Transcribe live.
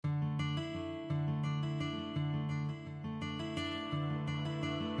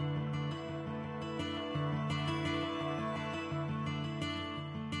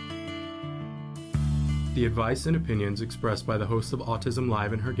The advice and opinions expressed by the host of Autism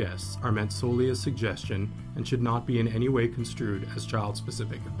Live and her guests are meant solely as suggestion and should not be in any way construed as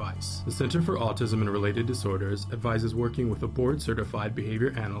child-specific advice. The Center for Autism and Related Disorders advises working with a board-certified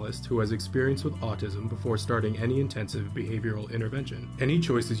behavior analyst who has experience with autism before starting any intensive behavioral intervention. Any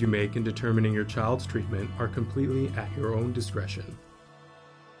choices you make in determining your child's treatment are completely at your own discretion.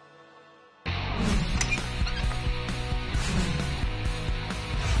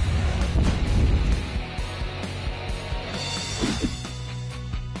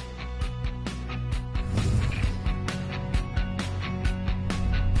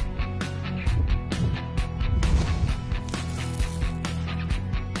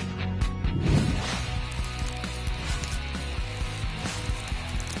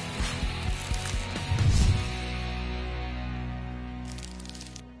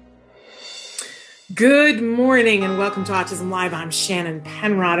 Good morning and welcome to Autism Live. I'm Shannon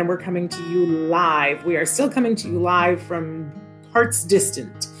Penrod and we're coming to you live. We are still coming to you live from parts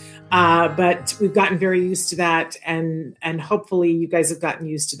distant, but we've gotten very used to that and hopefully you guys have gotten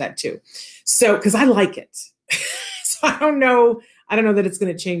used to that too. So, because I like it. So I don't know that it's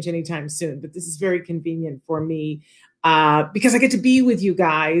going to change anytime soon, but this is very convenient for me because I get to be with you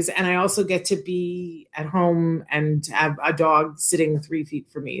guys and I also get to be at home and have a dog sitting 3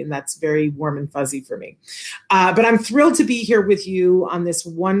 feet from me. And that's very warm and fuzzy for me. But I'm thrilled to be here with you on this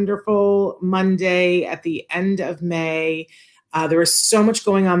wonderful Monday at the end of May. There is so much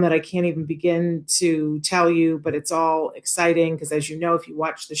going on that I can't even begin to tell you, but it's all exciting because as you know, if you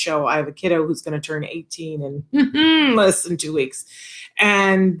watch the show, I have a kiddo who's going to turn 18 in less than 2 weeks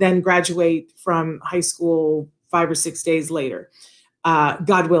and then graduate from high school 5 or 6 days later,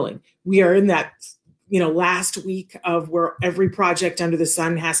 God willing. We are in that, last week of where every project under the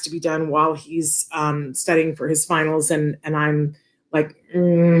sun has to be done while he's studying for his finals. And I'm like,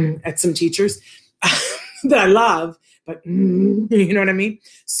 at some teachers that I love, but you know what I mean?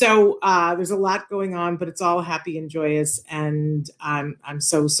 So there's a lot going on, but it's all happy and joyous. And I'm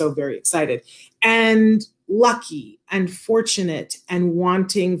so very excited and lucky and fortunate and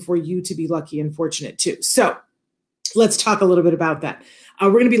wanting for you to be lucky and fortunate too. So let's talk a little bit about that.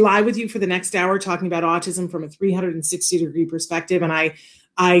 We're going to be live with you for the next hour talking about autism from a 360-degree perspective. And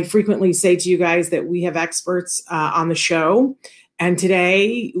I frequently say to you guys that we have experts on the show. And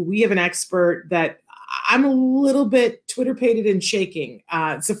today we have an expert that I'm a little bit Twitter-pated and shaking.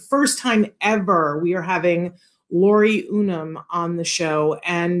 It's the first time ever we are having Lori Unum on the show.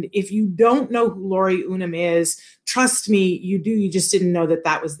 And if you don't know who Lori Unum is, trust me, you do. You just didn't know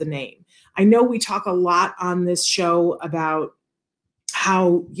that was the name. I know we talk a lot on this show about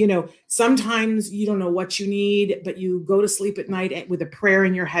how, sometimes you don't know what you need, but you go to sleep at night with a prayer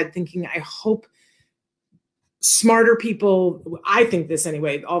in your head thinking, I hope smarter people, I think this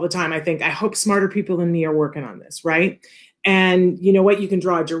anyway, all the time, I hope smarter people than me are working on this, right? And you know what? You can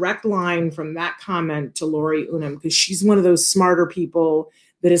draw a direct line from that comment to Lori Unum because she's one of those smarter people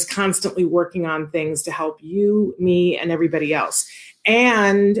that is constantly working on things to help you, me, and everybody else.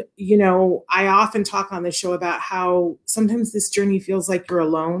 And, I often talk on the show about how sometimes this journey feels like you're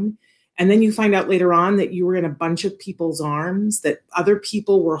alone. And then you find out later on that you were in a bunch of people's arms, that other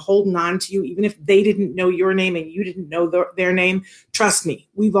people were holding on to you, even if they didn't know your name and you didn't know their name. Trust me,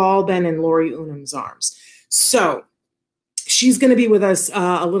 we've all been in Lori Unum's arms. So she's going to be with us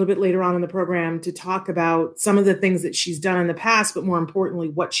a little bit later on in the program to talk about some of the things that she's done in the past, but more importantly,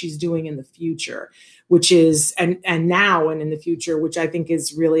 what she's doing in the future, which is, and now and in the future, which I think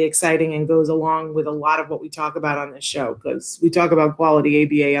is really exciting and goes along with a lot of what we talk about on this show, because we talk about quality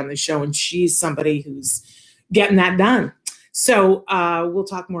ABA on the show, and she's somebody who's getting that done. So we'll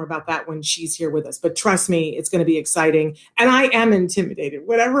talk more about that when she's here with us. But trust me, it's going to be exciting. And I am intimidated.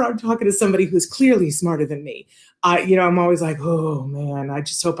 Whenever I'm talking to somebody who's clearly smarter than me, I'm always like, oh, man, I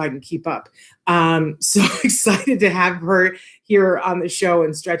just hope I can keep up. So excited to have her here on the show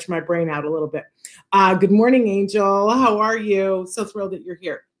and stretch my brain out a little bit. Good morning, Angel. How are you? So thrilled that you're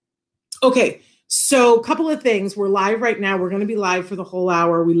here. Okay. So a couple of things. We're live right now. We're going to be live for the whole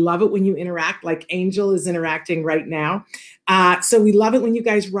hour. We love it when you interact like Angel is interacting right now. So we love it when you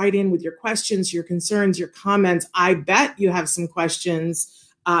guys write in with your questions, your concerns, your comments. I bet you have some questions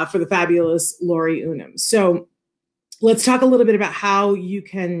for the fabulous Lori Unum. So let's talk a little bit about how you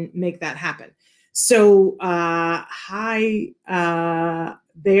can make that happen. So hi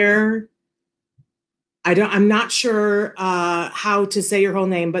there. I'm not sure how to say your whole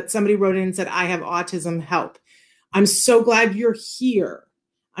name, but somebody wrote in and said, I have autism, help. I'm so glad you're here.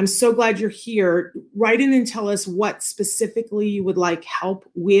 Write in and tell us what specifically you would like help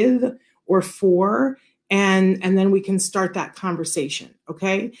with or for, and then we can start that conversation,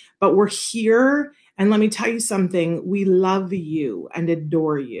 okay? But we're here, And let me tell you something, we love you and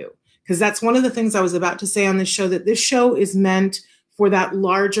adore you. Because that's one of the things I was about to say on this show, that this show is meant for that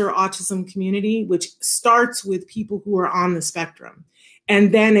larger autism community, which starts with people who are on the spectrum.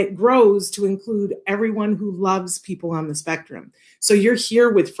 And then it grows to include everyone who loves people on the spectrum. So you're here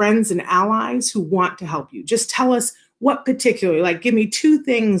with friends and allies who want to help you. Just tell us what particularly, like give me 2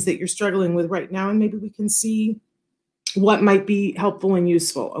 things that you're struggling with right now, and maybe we can see what might be helpful and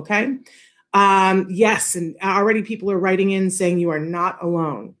useful, okay? Yes, and already people are writing in saying you are not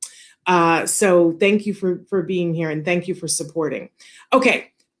alone. So thank you for being here, and thank you for supporting.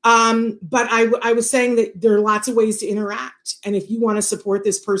 Okay. But I was saying that there are lots of ways to interact. And if you want to support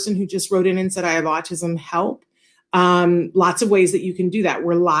this person who just wrote in and said, I have autism, help, lots of ways that you can do that.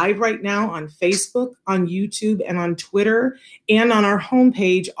 We're live right now on Facebook, on YouTube, and on Twitter, and on our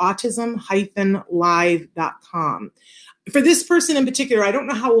homepage, autism-live.com. For this person in particular, I don't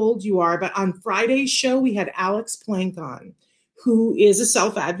know how old you are, but on Friday's show, we had Alex Plank on, who is a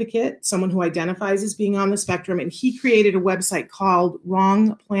self-advocate, someone who identifies as being on the spectrum, and he created a website called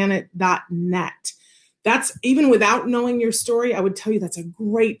wrongplanet.net. That's, even without knowing your story, I would tell you that's a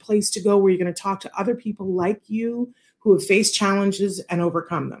great place to go where you're going to talk to other people like you who have faced challenges and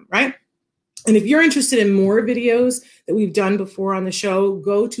overcome them, right? And if you're interested in more videos that we've done before on the show,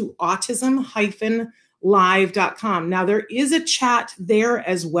 go to autism-live.com. Now, there is a chat there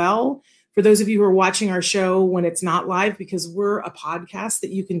as well for those of you who are watching our show when it's not live, because we're a podcast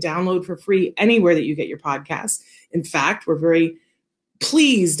that you can download for free anywhere that you get your podcasts. In fact, we're very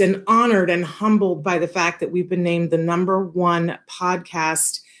pleased and honored and humbled by the fact that we've been named the #1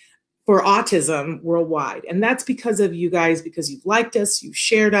 podcast for autism worldwide. And that's because of you guys, because you've liked us, you've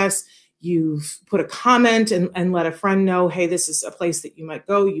shared us, you've put a comment and let a friend know, hey, this is a place that you might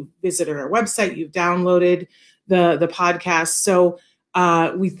go. You've visited our website, you've downloaded the podcast. So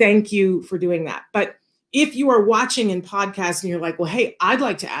we thank you for doing that. But if you are watching in podcast and you're like, well, hey, I'd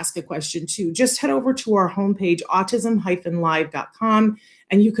like to ask a question too, just head over to our homepage, autism-live.com,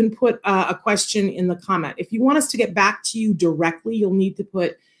 and you can put a question in the comment. If you want us to get back to you directly, you'll need to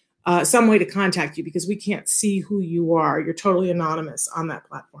put some way to contact you, because we can't see who you are. You're totally anonymous on that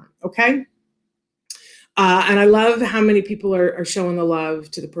platform, okay? And I love how many people are showing the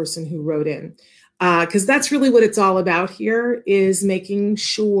love to the person who wrote in. Because that's really what it's all about here, is making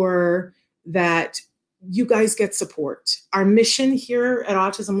sure that you guys get support. Our mission here at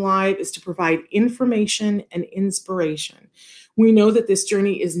Autism Live is to provide information and inspiration. We know that this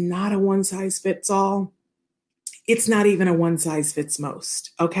journey is not a one-size-fits-all. It's not even a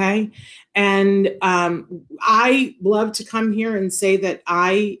one-size-fits-most, okay? And I love to come here and say that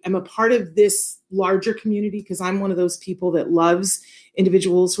I am a part of this larger community because I'm one of those people that loves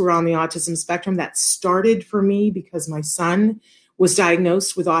individuals who are on the autism spectrum. That started for me because my son was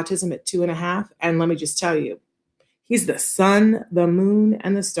diagnosed with autism at 2.5. And let me just tell you, he's the sun, the moon,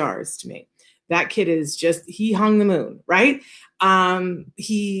 and the stars to me. That kid is just, he hung the moon, right?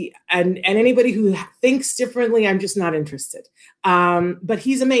 He and anybody who thinks differently, I'm just not interested. But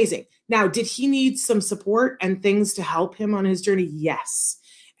he's amazing. Now, did he need some support and things to help him on his journey? Yes.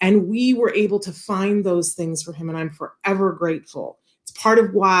 And we were able to find those things for him, and I'm forever grateful. It's part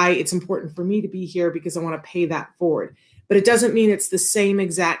of why it's important for me to be here, because I want to pay that forward. But it doesn't mean it's the same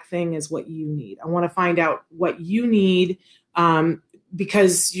exact thing as what you need. I want to find out what you need,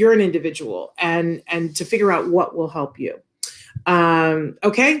 because you're an individual, and to figure out what will help you.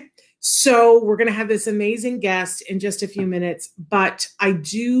 Okay. So we're going to have this amazing guest in just a few minutes, but I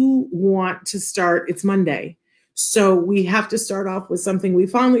do want to start. It's Monday. So we have to start off with something we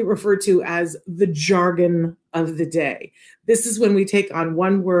fondly refer to as the jargon of the day. This is when we take on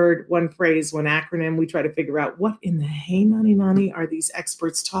one word, one phrase, one acronym. We try to figure out what in the hey nani nani are these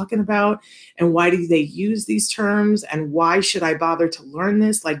experts talking about, and why do they use these terms, and why should I bother to learn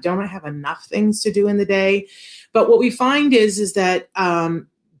this? Like, don't I have enough things to do in the day? But what we find is that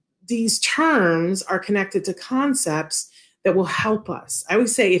these terms are connected to concepts that will help us. I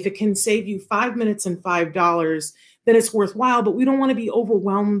always say if it can save you 5 minutes and $5, then it's worthwhile, but we don't want to be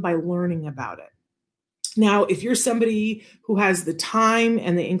overwhelmed by learning about it. Now, if you're somebody who has the time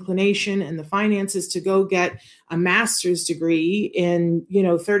and the inclination and the finances to go get a master's degree in,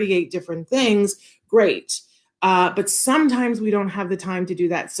 38 different things, great. But sometimes we don't have the time to do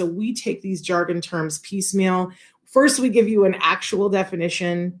that. So we take these jargon terms piecemeal. First, we give you an actual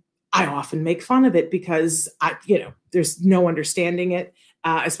definition. I often make fun of it because there's no understanding it,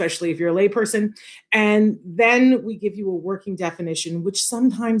 especially if you're a layperson. And then we give you a working definition, which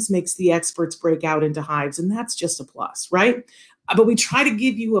sometimes makes the experts break out into hives. And that's just a plus, right? But we try to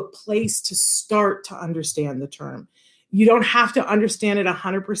give you a place to start to understand the term. You don't have to understand it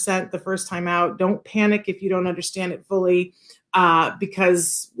 100% the first time out. Don't panic if you don't understand it fully,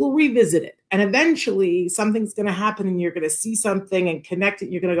 because we'll revisit it. And eventually something's going to happen and you're going to see something and connect it.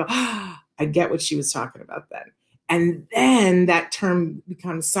 And you're going to go, I get what she was talking about then. And then that term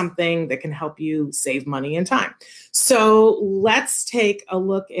becomes something that can help you save money and time. So let's take a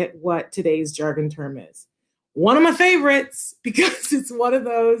look at what today's jargon term is. One of my favorites, because it's one of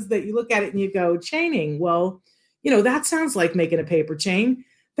those that you look at it and you go, chaining. Well, that sounds like making a paper chain.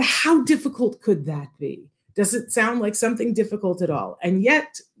 But how difficult could that be? Does it sound like something difficult at all? And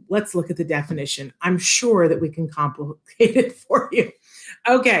yet, let's look at the definition. I'm sure that we can complicate it for you.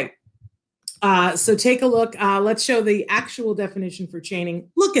 Okay. So take a look. Let's show the actual definition for chaining.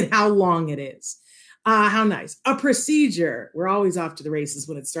 Look at how long it is. How nice. A procedure. We're always off to the races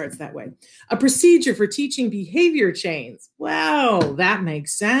when it starts that way. A procedure for teaching behavior chains. Well, that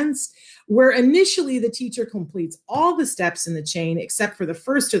makes sense. Where initially the teacher completes all the steps in the chain except for the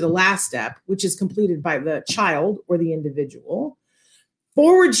first or the last step, which is completed by the child or the individual.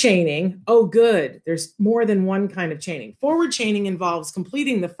 Forward chaining, oh good, there's more than one kind of chaining. Forward chaining involves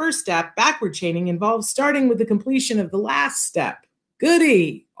completing the first step. Backward chaining involves starting with the completion of the last step.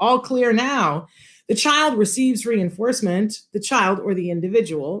 Goody, all clear now. The child receives reinforcement. The child or the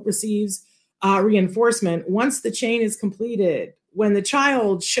individual receives reinforcement once the chain is completed. When the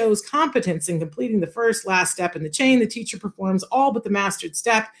child shows competence in completing the first, last step in the chain, the teacher performs all but the mastered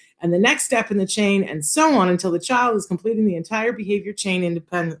step and the next step in the chain, and so on until the child is completing the entire behavior chain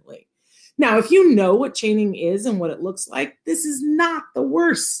independently. Now, if you know what chaining is and what it looks like, this is not the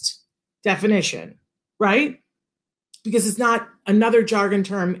worst definition, right? Because it's not another jargon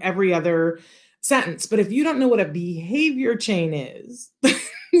term every other sentence. But if you don't know what a behavior chain is,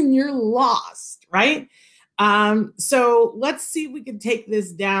 you're lost, right? So let's see if we can take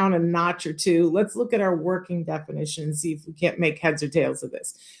this down a notch or two. Let's look at our working definition and see if we can't make heads or tails of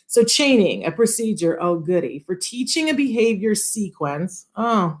this. So chaining, a procedure, oh goody, for teaching a behavior sequence.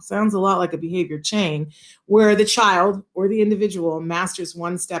 Oh, sounds a lot like a behavior chain, where the child or the individual masters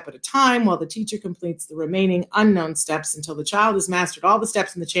one step at a time while the teacher completes the remaining unknown steps until the child has mastered all the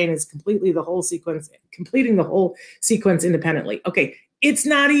steps in the chain and is completing the whole sequence independently. Okay, it's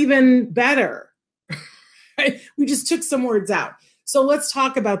not even better. We just took some words out. So let's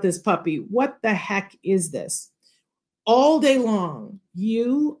talk about this puppy. What the heck is this? All day long,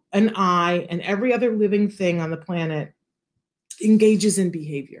 you and I and every other living thing on the planet engages in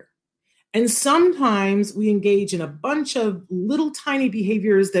behavior. And sometimes we engage in a bunch of little tiny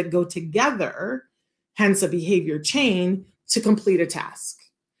behaviors that go together, hence a behavior chain, to complete a task.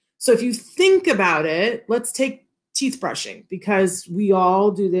 So if you think about it, let's take teeth brushing, because we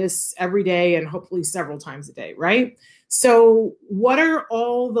all do this every day and hopefully several times a day, right? So what are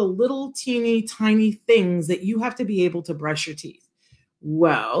all the little teeny tiny things that you have to be able to brush your teeth?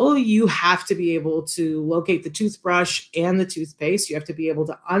 Well, you have to be able to locate the toothbrush and the toothpaste. You have to be able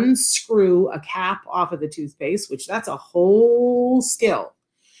to unscrew a cap off of the toothpaste, which that's a whole skill.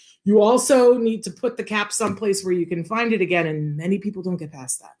 You also need to put the cap someplace where you can find it again, and many people don't get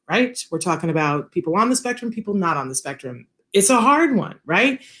past that, right? We're talking about people on the spectrum, people not on the spectrum. It's a hard one,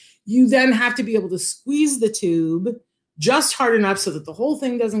 right? You then have to be able to squeeze the tube just hard enough so that the whole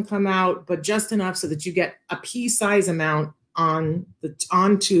thing doesn't come out, but just enough so that you get a pea-size amount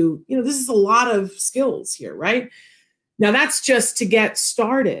onto, this is a lot of skills here, right? Now that's just to get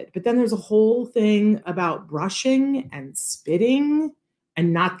started, but then there's a whole thing about brushing and spitting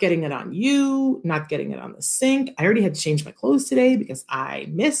and not getting it on you, not getting it on the sink. I already had to change my clothes today because I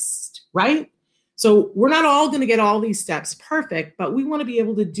missed, right? So we're not all going to get all these steps perfect, but we want to be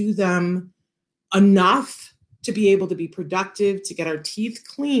able to do them enough to be able to be productive, to get our teeth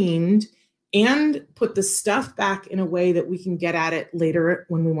cleaned, and put the stuff back in a way that we can get at it later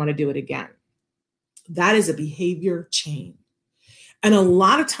when we want to do it again. That is a behavior chain. And a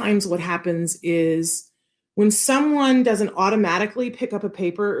lot of times what happens is when someone doesn't automatically pick up a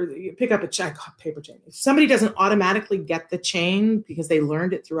paper or pick up a paper chain, if somebody doesn't automatically get the chain because they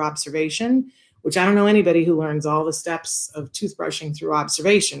learned it through observation, which I don't know anybody who learns all the steps of toothbrushing through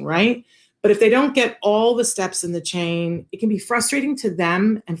observation, right? But if they don't get all the steps in the chain, it can be frustrating to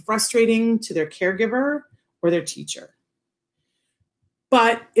them and frustrating to their caregiver or their teacher.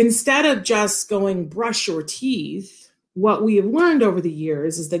 But instead of just going brush your teeth, what we have learned over the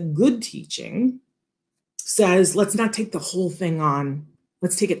years is that good teaching says, let's not take the whole thing on.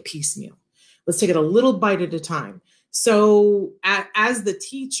 Let's take it piecemeal. Let's take it a little bite at a time. So as the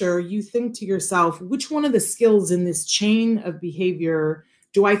teacher, you think to yourself, which one of the skills in this chain of behavior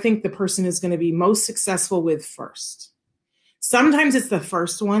do I think the person is going to be most successful with first? Sometimes it's the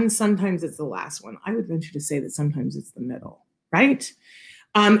first one, sometimes it's the last one. I would venture to say that sometimes it's the middle, right?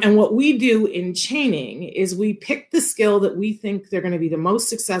 And what we do in chaining is we pick the skill that we think they're going to be the most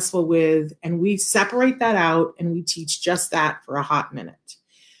successful with, and we separate that out and we teach just that for a hot minute.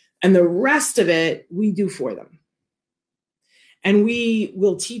 And the rest of it, we do for them. And we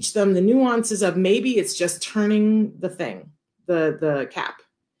will teach them the nuances of maybe it's just turning the thing, the cap.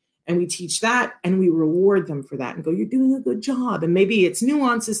 And we teach that and we reward them for that and go, you're doing a good job. And maybe it's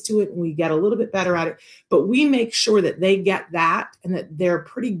nuances to it and we get a little bit better at it. But we make sure that they get that and that they're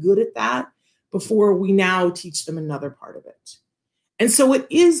pretty good at that before we now teach them another part of it. And so it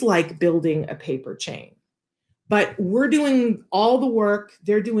is like building a paper chain. But we're doing all the work,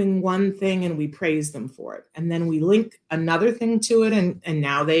 they're doing one thing, and we praise them for it. And then we link another thing to it, and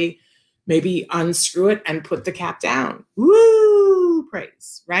now they maybe unscrew it and put the cap down. Woo!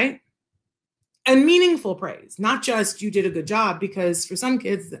 Praise, right? And meaningful praise, not just you did a good job, because for some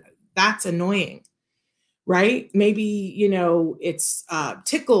kids, that's annoying, right? Maybe, it's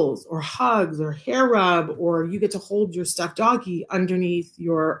tickles or hugs or hair rub, or you get to hold your stuffed doggy underneath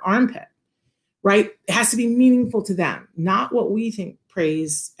your armpit. Right? It has to be meaningful to them, not what we think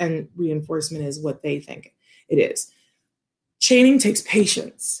praise and reinforcement is, what they think it is. Chaining takes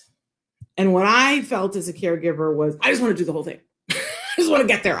patience. And what I felt as a caregiver was, I just want to do the whole thing. I just want to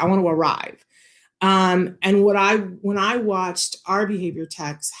get there. I want to arrive. And when I watched our behavior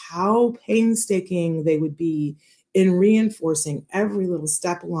techs, how painstaking they would be in reinforcing every little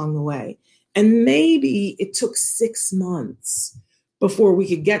step along the way. And maybe it took 6 months before we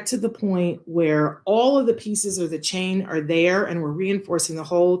could get to the point where all of the pieces of the chain are there and we're reinforcing the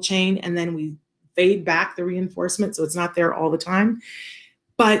whole chain, and then we fade back the reinforcement so it's not there all the time.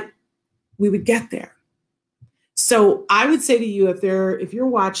 But we would get there. So I would say to you, if you're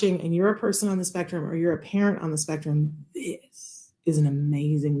watching and you're a person on the spectrum or you're a parent on the spectrum, this is an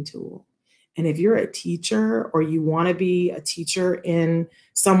amazing tool. And if you're a teacher or you want to be a teacher in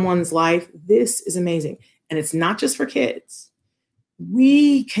someone's life, this is amazing. And it's not just for kids.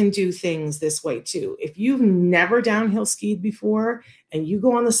 We can do things this way too. If you've never downhill skied before and you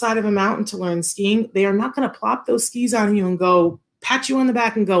go on the side of a mountain to learn skiing, they are not going to plop those skis on you and go pat you on the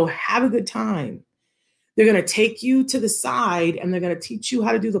back and go, have a good time. They're going to take you to the side and they're going to teach you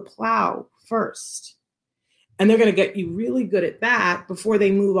how to do the plow first. And they're going to get you really good at that before they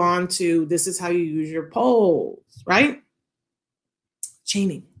move on to this is how you use your poles, right?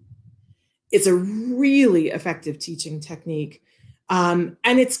 Chaining. It's a really effective teaching technique. And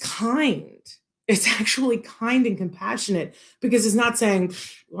it's kind. It's actually kind and compassionate, because it's not saying,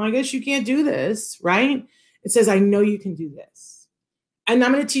 well, I guess you can't do this, right? It says, I know you can do this. And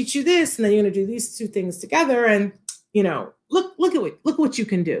I'm going to teach you this. And then you're going to do these two things together. And, look what you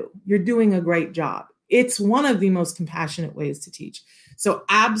can do. You're doing a great job. It's one of the most compassionate ways to teach. So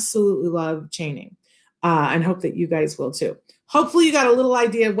absolutely love chaining, and hope that you guys will too. Hopefully you got a little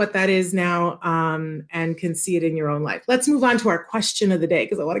idea of what that is now, and can see it in your own life. Let's move on to our question of the day,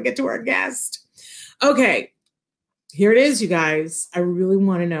 because I want to get to our guest. Okay, here it is, you guys. I really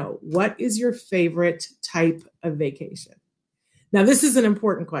want to know, what is your favorite type of vacation? Now, this is an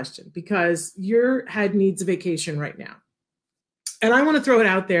important question because your head needs a vacation right now. And I want to throw it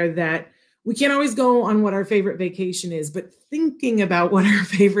out there that we can't always go on what our favorite vacation is, but thinking about what our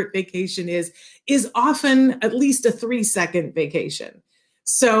favorite vacation is often at least a 3-second vacation.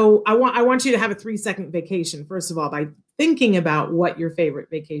 So I want you to have a 3-second vacation, first of all, by thinking about what your favorite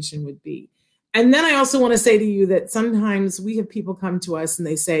vacation would be. And then I also want to say to you that sometimes we have people come to us and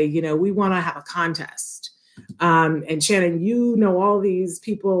they say, we want to have a contest. And Shannon, all these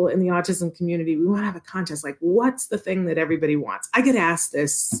people in the autism community, we want to have a contest. Like, what's the thing that everybody wants? I get asked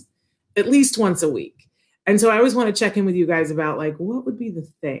this at least once a week. And so I always want to check in with you guys about, like, what would be the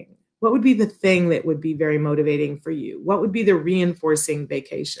thing? What would be the thing that would be very motivating for you? What would be the reinforcing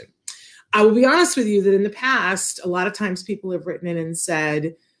vacation? I will be honest with you that in the past, a lot of times people have written in and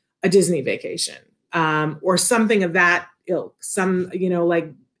said a Disney vacation, or something of that ilk,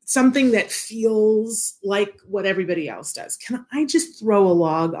 like something that feels like what everybody else does. Can I just throw a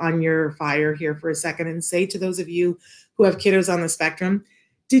log on your fire here for a second and say to those of you who have kiddos on the spectrum,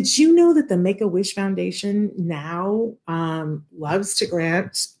 did you know that the Make-A-Wish Foundation now loves to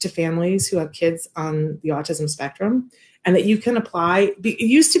grant to families who have kids on the autism spectrum, and that you can apply? It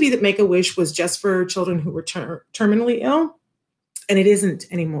used to be that Make-A-Wish was just for children who were terminally ill, and it isn't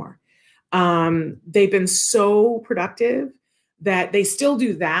anymore. They've been so productive that they still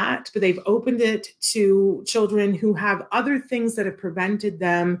do that, but they've opened it to children who have other things that have prevented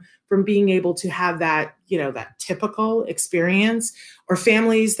them from being able to have that, that typical experience, or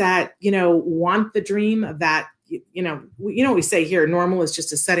families that, want the dream of that, we say here, normal is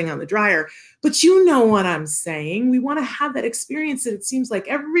just a setting on the dryer, but you know what I'm saying. We want to have that experience that it seems like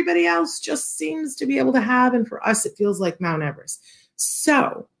everybody else just seems to be able to have. And for us, it feels like Mount Everest.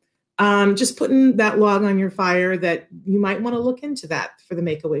 So just putting that log on your fire that you might want to look into that for the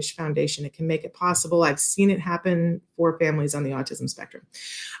Make-A-Wish Foundation. It can make it possible. I've seen it happen for families on the autism spectrum.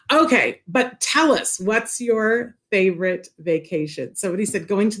 Okay, but tell us, what's your favorite vacation? Somebody said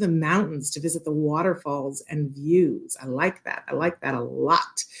going to the mountains to visit the waterfalls and views. I like that. I like that a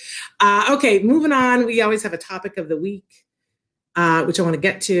lot. Okay, moving on. We always have a topic of the week, which I want to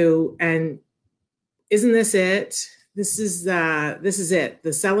get to. And isn't this it? This is it,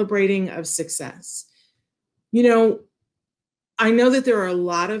 the celebrating of success. I know that there are a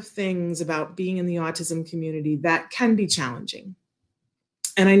lot of things about being in the autism community that can be challenging.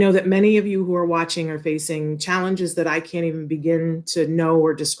 And I know that many of you who are watching are facing challenges that I can't even begin to know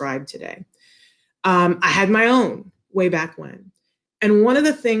or describe today. I had my own way back when. And one of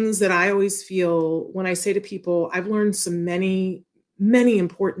the things that I always feel when I say to people, I've learned many, many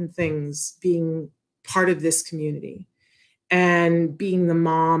important things being part of this community and being the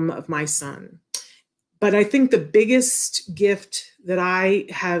mom of my son. But I think the biggest gift that I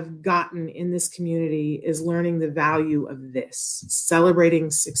have gotten in this community is learning the value of this,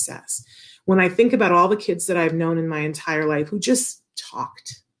 celebrating success. When I think about all the kids that I've known in my entire life who just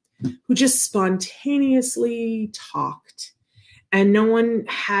talked, who just spontaneously talked, and no one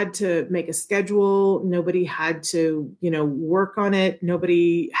had to make a schedule, nobody had to, work on it,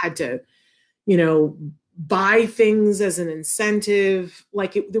 nobody had to, buy things as an incentive.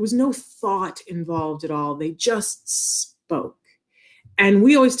 There was no thought involved at all. They just spoke. And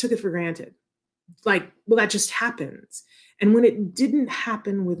we always took it for granted. That just happens. And when it didn't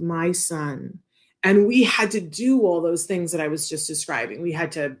happen with my son, and we had to do all those things that I was just describing, we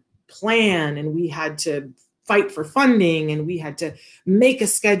had to plan, and we had to fight for funding, and we had to make a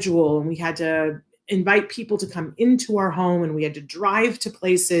schedule, and we had to invite people to come into our home, and we had to drive to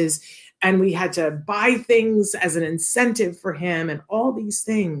places, and we had to buy things as an incentive for him and all these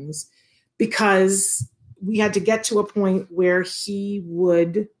things, because we had to get to a point where he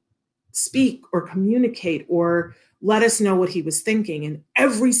would speak or communicate or let us know what he was thinking. And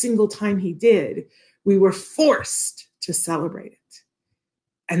every single time he did, we were forced to celebrate it.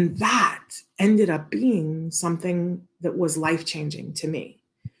 And that ended up being something that was life-changing to me,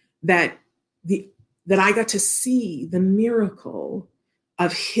 that I got to see the miracle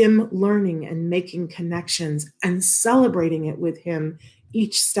of him learning and making connections and celebrating it with him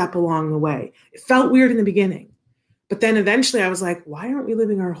each step along the way. It felt weird in the beginning, but then eventually I was like, why aren't we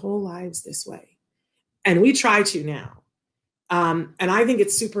living our whole lives this way? And we try to now. And I think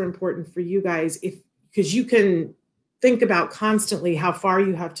it's super important for you guys, because you can think about constantly how far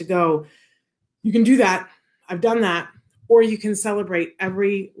you have to go. You can do that. I've done that. Or you can celebrate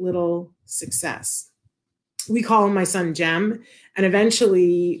every little success. We call him my son Gem. And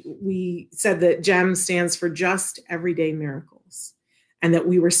eventually we said that Gem stands for just everyday miracles, and that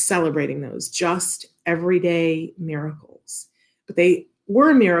we were celebrating those just everyday miracles. But they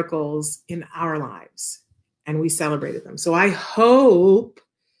were miracles in our lives, and we celebrated them. So I hope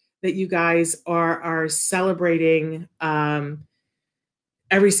that you guys are celebrating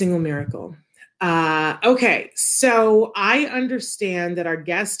every single miracle. Okay, so I understand that our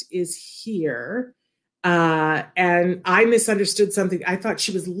guest is here. And I misunderstood something. I thought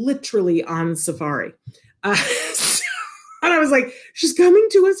she was literally on safari. And I was like, she's coming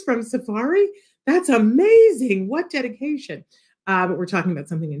to us from safari? That's amazing. What dedication. But we're talking about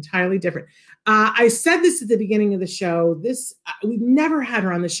something entirely different. I said this at the beginning of the show. We've never had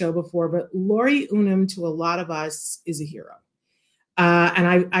her on the show before, but Lori Unum, to a lot of us, is a hero.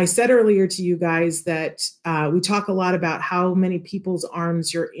 And I said earlier to you guys that we talk a lot about how many people's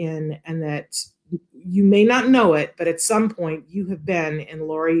arms you're in, and that you may not know it, but at some point you have been in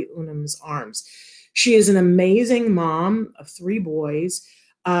Lori Unum's arms. She is an amazing mom of 3 boys.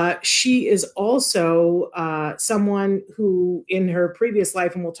 She is also someone who in her previous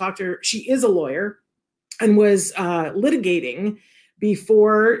life, and we'll talk to her, she is a lawyer and was litigating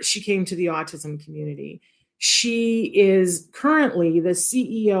before she came to the autism community. She is currently the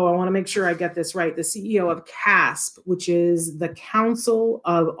CEO, I want to make sure I get this right, the CEO of CASP, which is the Council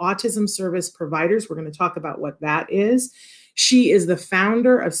of Autism Service Providers. We're going to talk about what that is. She is the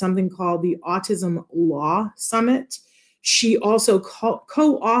founder of something called the Autism Law Summit. She also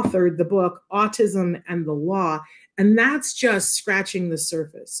co-authored the book Autism and the Law, and that's just scratching the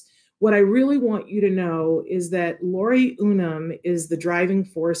surface. What I really want you to know is that Lori Unum is the driving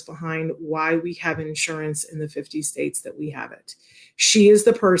force behind why we have insurance in the 50 states that we have it. She is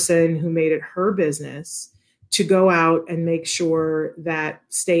the person who made it her business to go out and make sure that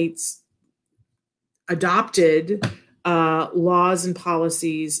states adopted laws and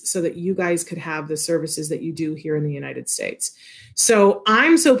policies so that you guys could have the services that you do here in the United States. So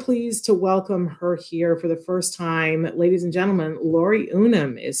I'm so pleased to welcome her here for the first time. Ladies and gentlemen, Lori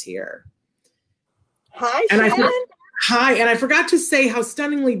Unum is here. Hi, Shannon. Hi, and I forgot to say how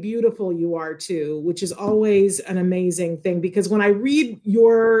stunningly beautiful you are too, which is always an amazing thing, because when I read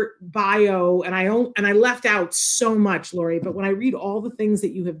your bio, and I left out so much, Lori, but when I read all the things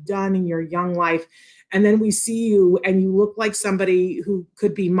that you have done in your young life, and then we see you and you look like somebody who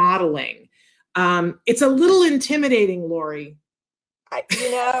could be modeling, it's a little intimidating, Lori. I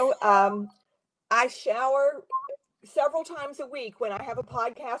shower several times a week when I have a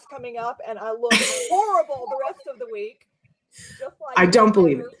podcast coming up, and I look horrible the rest of the week. Just like I don't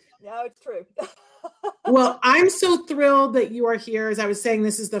believe it. No, it's true. Well, I'm so thrilled that you are here. As I was saying,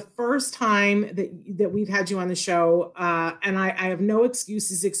 this is the first time that we've had you on the show, and I have no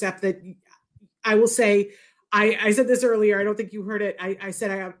excuses except that I will say, I said this earlier. I don't think you heard it. I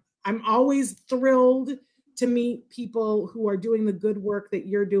said I'm always thrilled to meet people who are doing the good work that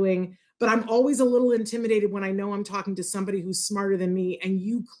you're doing. But I'm always a little intimidated when I know I'm talking to somebody who's smarter than me, and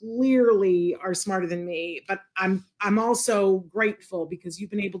you clearly are smarter than me. But I'm also grateful because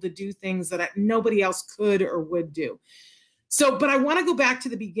you've been able to do things that nobody else could or would do. So, but I want to go back to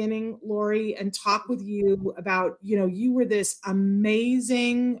the beginning, Lori, and talk with you about, you were this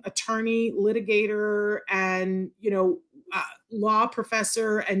amazing attorney, litigator, and, law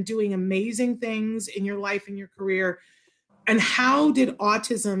professor, and doing amazing things in your life and your career. And how did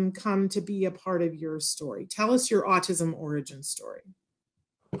autism come to be a part of your story? Tell us your autism origin story.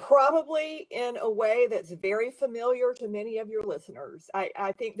 Probably in a way that's very familiar to many of your listeners.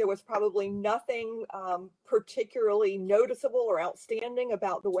 I think there was probably nothing particularly noticeable or outstanding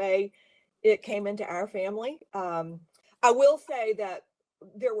about the way it came into our family. I will say that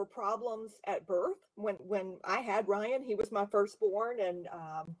there were problems at birth. When I had Ryan, he was my firstborn, and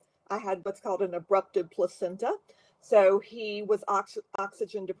I had what's called an abrupted placenta. So he was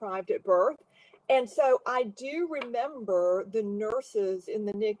oxygen deprived at birth. And so I do remember the nurses in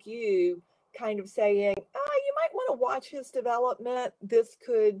the NICU kind of saying, you might want to watch his development. This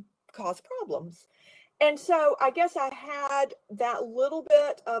could cause problems. And so I guess I had that little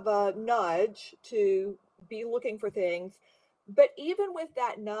bit of a nudge to be looking for things. But even with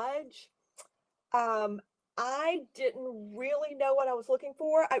that nudge, I didn't really know what I was looking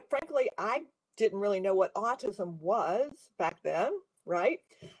for. Frankly, I didn't really know what autism was back then, right?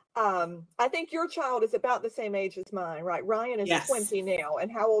 I think your child is about the same age as mine, right? Ryan is 20 now. And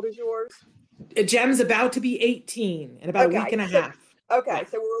how old is yours? Jem's about to be 18 in about a week and a half. Okay,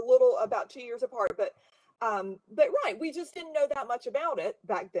 so we're about 2 years apart, but right, we just didn't know that much about it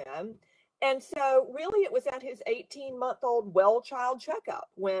back then. And so really it was at his 18-month-old well child checkup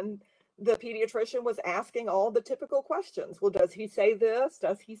when the pediatrician was asking all the typical questions. Well, does he say this?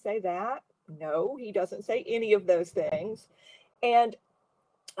 Does he say that? No, he doesn't say any of those things. And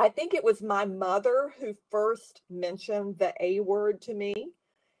I think it was my mother who first mentioned the A word to me.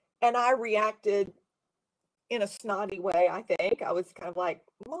 And I reacted in a snotty way, I think. I was kind of like,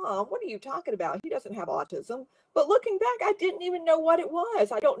 Mom, what are you talking about? He doesn't have autism. But looking back, I didn't even know what it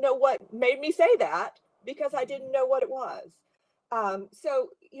was. I don't know what made me say that because I didn't know what it was. So,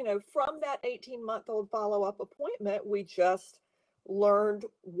 from that 18-month-old follow-up appointment, we just learned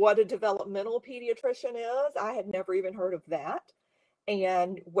what a developmental pediatrician is. I had never even heard of that,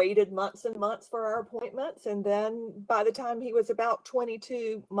 and waited months and months for our appointments. And then by the time he was about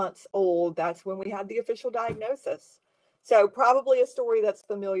 22 months old, that's when we had the official diagnosis. So probably a story that's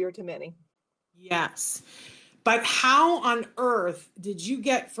familiar to many. Yes. But how on earth did you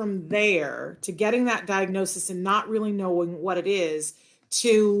get from there to getting that diagnosis and not really knowing what it is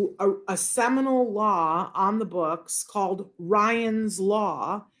to a seminal law on the books called Ryan's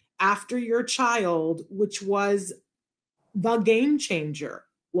Law after your child, which was the game changer,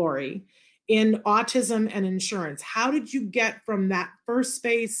 Lori, in autism and insurance? How did you get from that first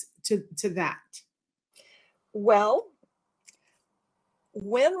space to that? Well,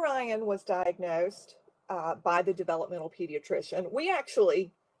 when Ryan was diagnosed by the developmental pediatrician, we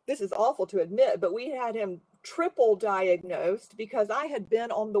actually, this is awful to admit, but we had him triple diagnosed because I had been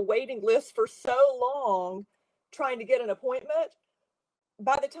on the waiting list for so long trying to get an appointment.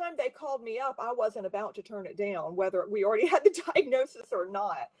 By the time they called me up, I wasn't about to turn it down, whether we already had the diagnosis or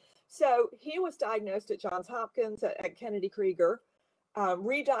not. So he was diagnosed at Johns Hopkins, at Kennedy Krieger,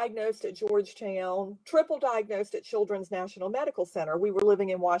 re-diagnosed at Georgetown, triple diagnosed at Children's National Medical Center. We were living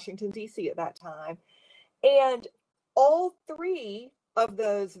in Washington, D.C. at that time. And all three of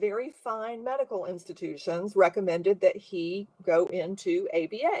those very fine medical institutions recommended that he go into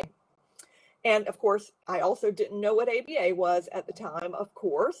ABA. And of course, I also didn't know what ABA was at the time, of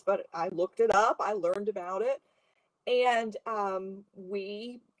course, but I looked it up, I learned about it. And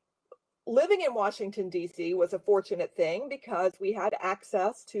living in Washington, D.C. was a fortunate thing because we had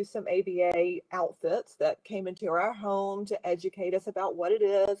access to some ABA outfits that came into our home to educate us about what it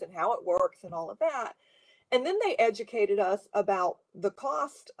is and how it works and all of that. And then they educated us about the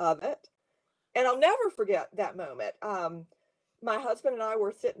cost of it. And I'll never forget that moment. My husband and I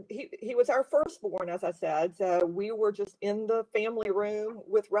were sitting, he was our firstborn, as I said. So we were just in the family room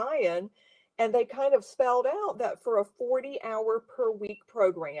with Ryan. And they kind of spelled out that for a 40-hour per week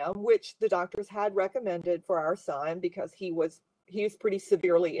program, which the doctors had recommended for our son because he was pretty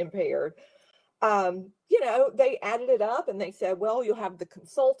severely impaired. They added it up and they said, well, you'll have the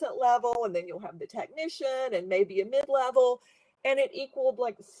consultant level and then you'll have the technician and maybe a mid-level. And it equaled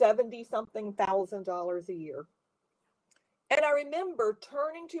like $70-something thousand a year. And I remember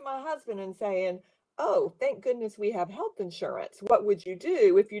turning to my husband and saying, oh, thank goodness we have health insurance. What would you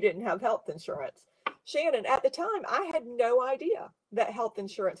do if you didn't have health insurance? Shannon, at the time, I had no idea that health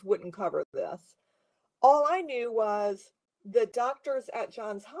insurance wouldn't cover this. All I knew was the doctors at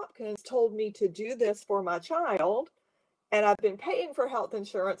Johns Hopkins told me to do this for my child, and I've been paying for health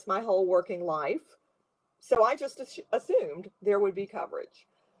insurance my whole working life. So I just assumed there would be coverage.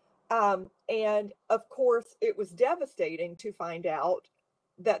 And of course, it was devastating to find out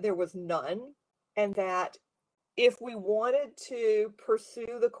that there was none, and that if we wanted to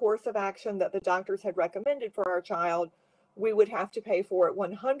pursue the course of action that the doctors had recommended for our child, we would have to pay for it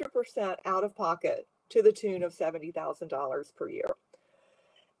 100% out of pocket to the tune of $70,000 per year.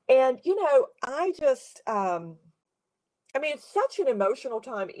 And, it's such an emotional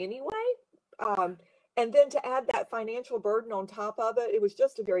time anyway. And then to add that financial burden on top of it, it was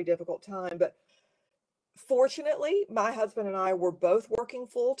just a very difficult time. But fortunately, my husband and I were both working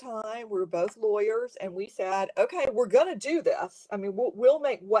full time. We were both lawyers, and we said, okay, we're going to do this. I mean, we'll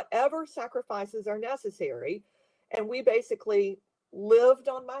make whatever sacrifices are necessary. And we basically lived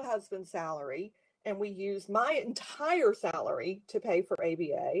on my husband's salary, and we used my entire salary to pay for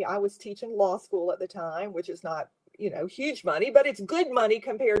ABA. I was teaching law school at the time, which is not, huge money, but it's good money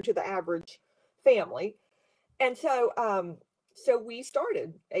compared to the average family. And so we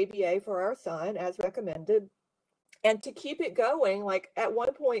started ABA for our son as recommended. And to keep it going, like at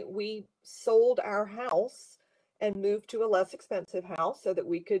one point we sold our house and moved to a less expensive house so that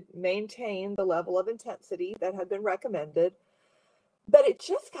we could maintain the level of intensity that had been recommended. But it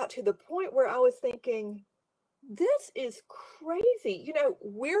just got to the point where I was thinking, this is crazy.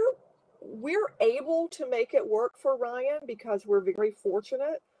 We're able to make it work for Ryan because we're very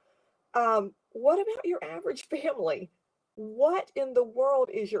fortunate. What about your average family? What in the world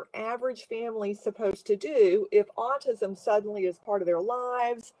is your average family supposed to do if autism suddenly is part of their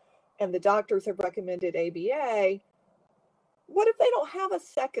lives and the doctors have recommended ABA? What if they don't have a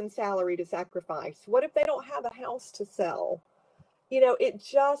second salary to sacrifice? What if they don't have a house to sell? It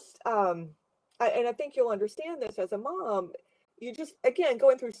just, and I think you'll understand this as a mom, you just, again,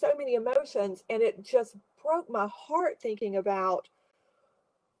 going through so many emotions, and it just broke my heart thinking about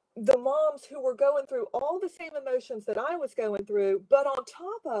the moms who were going through all the same emotions that I was going through, but on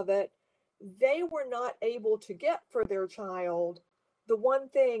top of it, they were not able to get for their child the one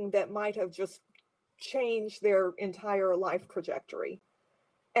thing that might have just changed their entire life trajectory.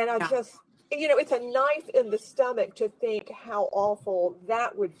 And I just, it's a knife in the stomach to think how awful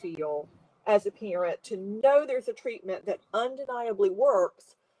that would feel as a parent to know there's a treatment that undeniably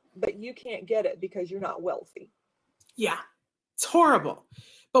works, but you can't get it because you're not wealthy. Yeah, it's horrible.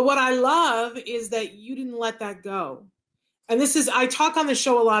 But what I love is that you didn't let that go. And I talk on the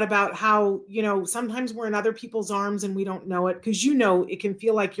show a lot about how, sometimes we're in other people's arms and we don't know it because, it can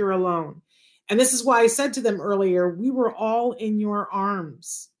feel like you're alone. And this is why I said to them earlier, we were all in your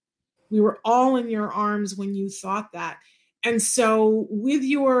arms. We were all in your arms when you thought that. And so with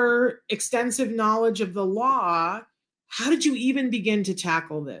your extensive knowledge of the law, how did you even begin to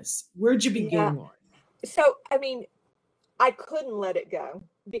tackle this? Where'd you begin, Lauren? So, I couldn't let it go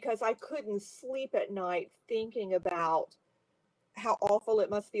because I couldn't sleep at night thinking about how awful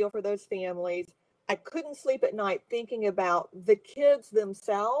it must feel for those families. I couldn't sleep at night thinking about the kids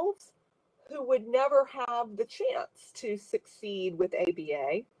themselves who would never have the chance to succeed with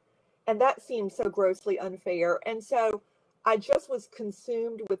ABA. And that seemed so grossly unfair. And so I just was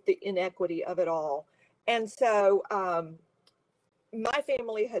consumed with the inequity of it all. And so my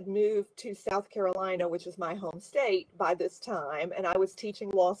family had moved to South Carolina, which is my home state by this time, and I was teaching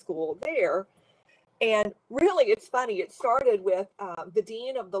law school there. And really, it's funny. It started with the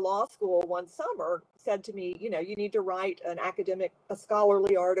dean of the law school one summer said to me, you need to write a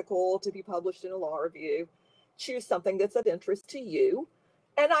scholarly article to be published in a law review. Choose something that's of interest to you.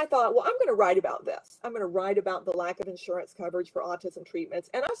 And I thought, well, I'm going to write about this. I'm going to write about the lack of insurance coverage for autism treatments.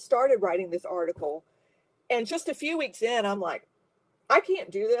 And I started writing this article. And just a few weeks in, I'm like, I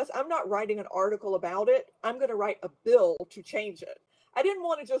can't do this. I'm not writing an article about it. I'm going to write a bill to change it. I didn't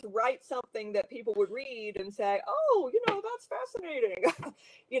want to just write something that people would read and say, oh, that's fascinating.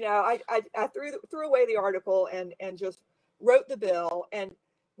 I threw away the article and just wrote the bill. And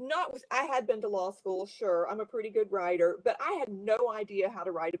I had been to law school, sure, I'm a pretty good writer, but I had no idea how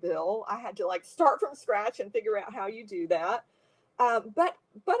to write a bill. I had to start from scratch and figure out how you do that. But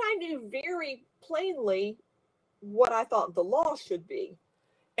I knew very plainly what I thought the law should be.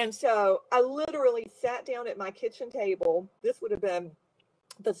 And so I literally sat down at my kitchen table. This would have been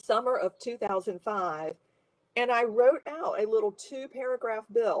the summer of 2005. And I wrote out a little 2-paragraph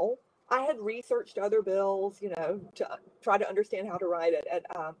bill. I had researched other bills, to try to understand how to write it. And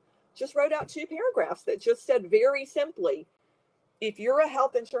just wrote out 2 paragraphs that just said very simply, if you're a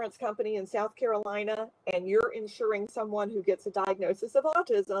health insurance company in South Carolina and you're insuring someone who gets a diagnosis of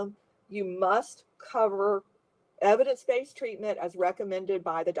autism, you must cover evidence-based treatment as recommended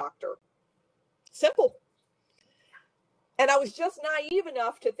by the doctor. Simple. And I was just naive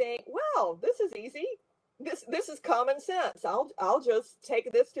enough to think, well, this is easy. This is common sense. I'll just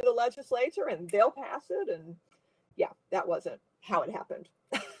take this to the legislature and they'll pass it. And yeah, that wasn't how it happened.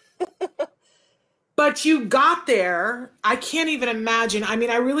 But you got there. I can't even imagine. I mean,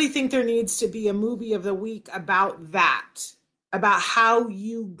 I really think there needs to be a movie of the week about that, about how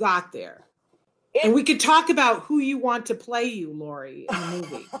you got there. And we could talk about who you want to play you, Lori, in the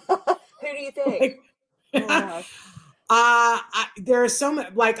movie. Who do you think? There are so many.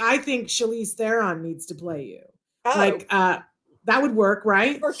 I think Charlize Theron needs to play you. Oh. That would work,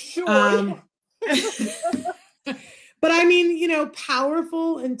 right? For sure. But I mean,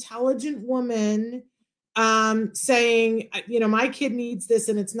 powerful, intelligent woman saying, my kid needs this,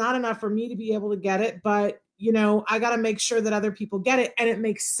 and it's not enough for me to be able to get it, but I got to make sure that other people get it, and it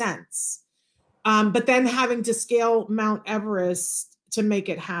makes sense. But then having to scale Mount Everest to make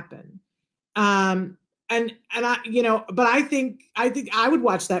it happen. And but I think I would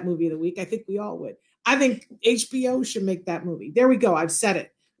watch that movie of the week. I think we all would. I think HBO should make that movie. There we go. I've said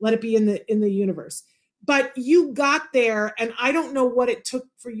it. Let it be in the universe. But you got there, and I don't know what it took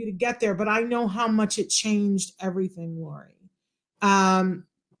for you to get there, but I know how much it changed everything, Lori. I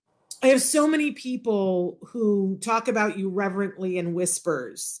have so many people who talk about you reverently in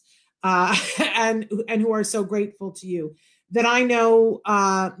whispers. And who are so grateful to you, that I know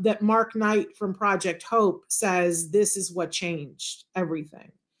that Mark Knight from Project Hope says this is what changed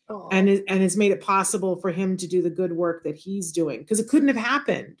everything. and has made it possible for him to do the good work that he's doing, because it couldn't have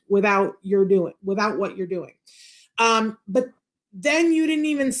happened without what you're doing. But then you didn't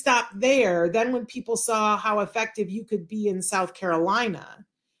even stop there. Then when people saw how effective you could be in South Carolina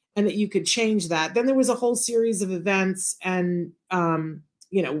and that you could change that, then there was a whole series of events, and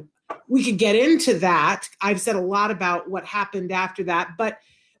we could get into that. I've said a lot about what happened after that, but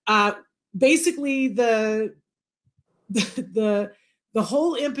basically the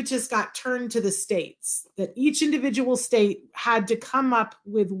whole impetus got turned to the states, that each individual state had to come up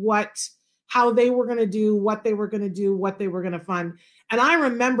with how they were going to do, what they were going to do, what they were going to fund. And I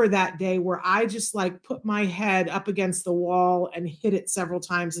remember that day where I just put my head up against the wall and hit it several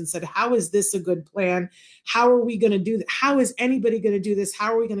times and said, how is this a good plan? How are we going to do that? How is anybody going to do this?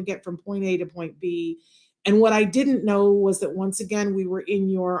 How are we going to get from point A to point B? And what I didn't know was that once again, we were in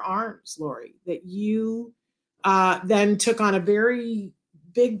your arms, Lori, that you then took on a very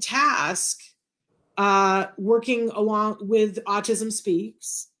big task working along with Autism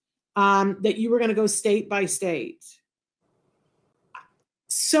Speaks, that you were going to go state by state.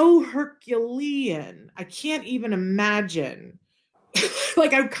 So Herculean. I can't even imagine. I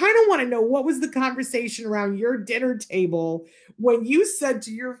kind of want to know, what was the conversation around your dinner table when you said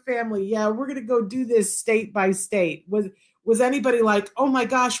to your family, yeah, we're going to go do this state by state? Was anybody like, oh my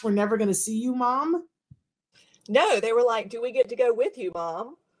gosh, we're never going to see you, Mom? No, they were like, do we get to go with you,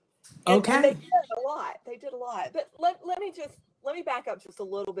 Mom? Okay. And they did a lot. But let me back up just a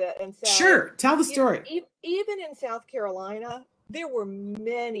little bit and say, sure, tell the story. Even in South Carolina, there were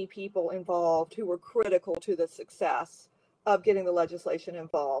many people involved who were critical to the success of getting the legislation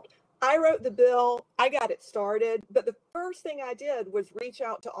involved. I wrote the bill, I got it started, but the first thing I did was reach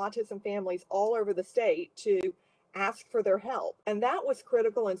out to autism families all over the state to ask for their help. And that was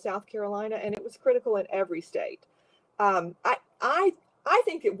critical in South Carolina, and it was critical in every state. I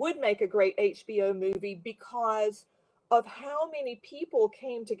think it would make a great HBO movie because of how many people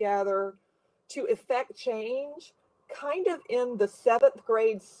came together to effect change kind of in the seventh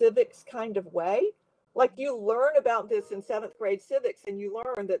grade civics kind of way. Like you learn about this in seventh grade civics and you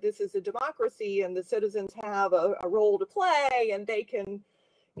learn that this is a democracy and the citizens have a role to play and they can,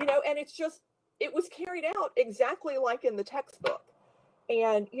 and it was carried out exactly like in the textbook.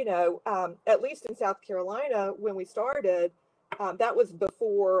 And, at least in South Carolina, when we started, that was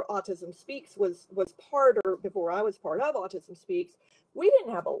before Autism Speaks was part, or before I was part of Autism Speaks. We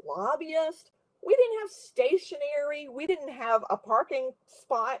didn't have a lobbyist. We didn't have stationery. We didn't have a parking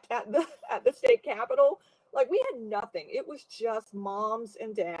spot at the state capitol. Like we had nothing. It was just moms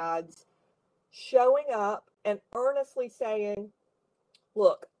and dads showing up and earnestly saying,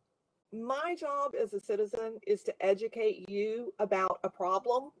 look, my job as a citizen is to educate you about a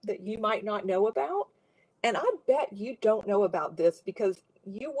problem that you might not know about. And I bet you don't know about this because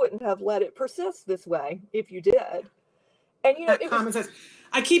you wouldn't have let it persist this way if you did. And that common sense.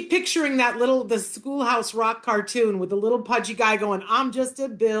 I keep picturing the Schoolhouse Rock cartoon with the little pudgy guy going, I'm just a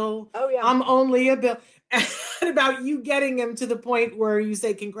bill. Oh yeah. I'm only a bill. And about you getting him to the point where you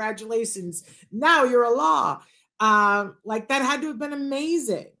say, congratulations, now you're a law. Like that had to have been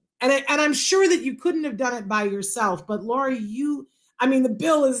amazing. And I'm sure that you couldn't have done it by yourself, but Lori, the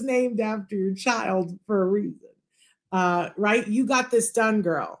bill is named after your child for a reason, right? You got this done,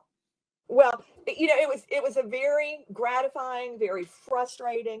 girl. Well, it was a very gratifying, very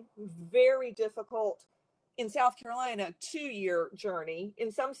frustrating, very difficult, in South Carolina, 2-year journey.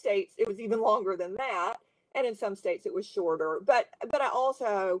 In some states, it was even longer than that. And in some states it was shorter, but I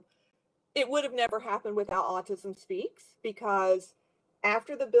also, it would have never happened without Autism Speaks, because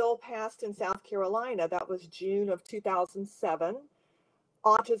after the bill passed in South Carolina, that was June of 2007,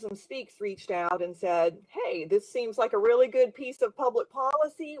 Autism Speaks reached out and said, hey, this seems like a really good piece of public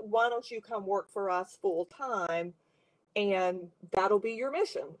policy. Why don't you come work for us full time? And that'll be your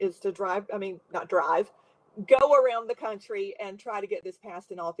mission, is to go around the country and try to get this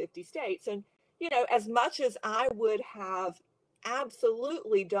passed in all 50 states. And, as much as I would have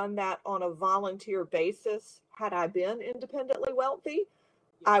absolutely done that on a volunteer basis had I been independently wealthy,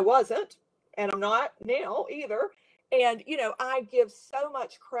 I wasn't, and I'm not now either. And, I give so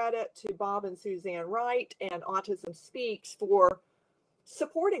much credit to Bob and Suzanne Wright and Autism Speaks for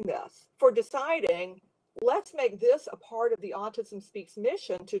supporting this, for deciding, let's make this a part of the Autism Speaks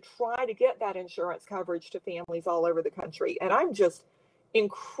mission to try to get that insurance coverage to families all over the country. And I'm just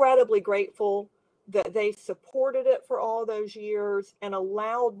incredibly grateful that they supported it for all those years and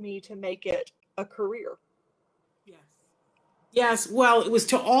allowed me to make it a career. Yes. Well, it was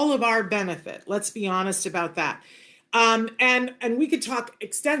to all of our benefit. Let's be honest about that. And we could talk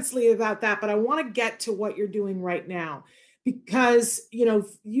extensively about that, but I want to get to what you're doing right now, because,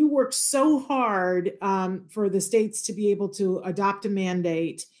 you worked so hard for the states to be able to adopt a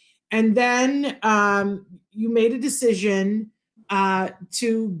mandate. And then you made a decision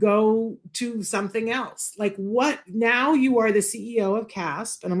to go to something else. Like what? Now you are the CEO of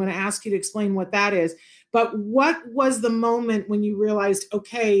CAST, and I'm going to ask you to explain what that is. But what was the moment when you realized,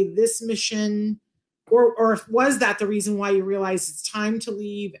 okay, this mission, or was that the reason why you realized it's time to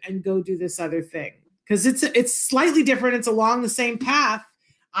leave and go do this other thing? Because it's slightly different. It's along the same path.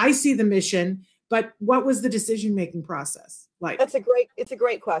 I see the mission, but what was the decision-making process like? It's a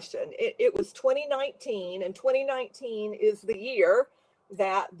great question. It was 2019, and 2019 is the year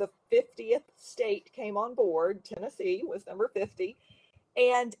that the 50th state came on board. Tennessee was number 50.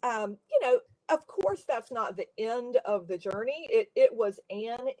 And, of course, that's not the end of the journey. It was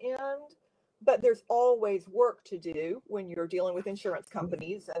an end, but there's always work to do when you're dealing with insurance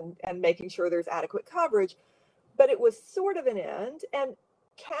companies and making sure there's adequate coverage. But it was sort of an end. And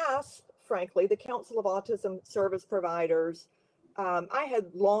CAS, frankly, the Council of Autism Service Providers, I had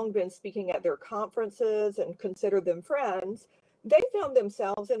long been speaking at their conferences and considered them friends. They found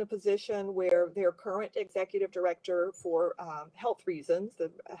themselves in a position where their current executive director, for health reasons,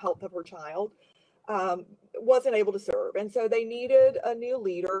 the health of her child, wasn't able to serve. And so they needed a new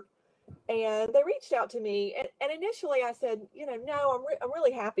leader. And they reached out to me. And initially I said, no, I'm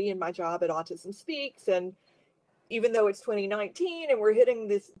really happy in my job at Autism Speaks. And even though it's 2019 and we're hitting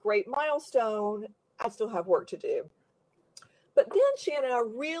this great milestone, I still have work to do. But then, Shannon, I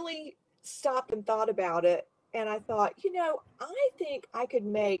really stopped and thought about it. And I thought, I think I could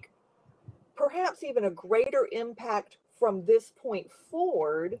make perhaps even a greater impact from this point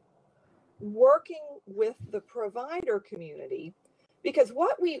forward, working with the provider community. Because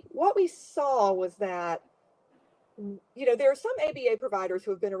what we saw was that there are some ABA providers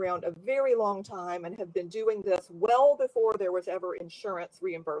who have been around a very long time and have been doing this well before there was ever insurance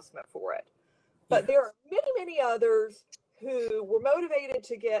reimbursement for it. But there are many, many others who were motivated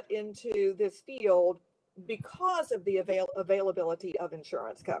to get into this field because of the availability of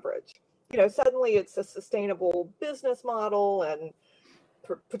insurance coverage. Suddenly it's a sustainable business model and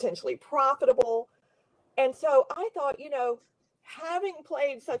potentially profitable. And so I thought, having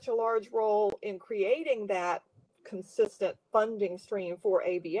played such a large role in creating that consistent funding stream for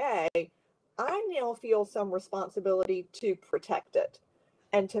ABA, I now feel some responsibility to protect it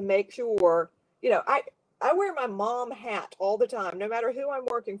and to make sure, I wear my mom hat all the time, no matter who I'm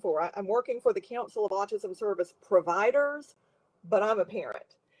working for. I'm working for the Council of Autism Service Providers, but I'm a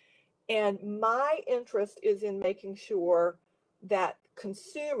parent. And my interest is in making sure that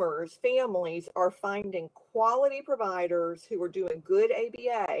consumers, families are finding quality providers who are doing good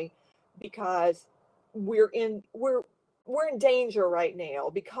ABA, because we're in danger right now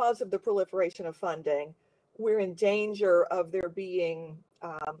because of the proliferation of funding. We're in danger of there being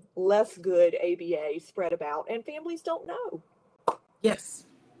less good ABA spread about, and families don't know. Yes.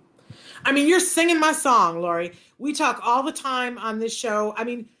 I mean, you're singing my song, Lori. We talk all the time on this show. I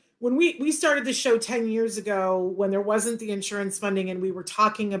mean, when we started the show 10 years ago, when there wasn't the insurance funding, and we were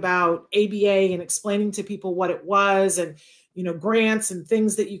talking about ABA and explaining to people what it was, and grants and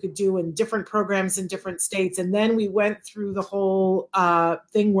things that you could do in different programs in different states. And then we went through the whole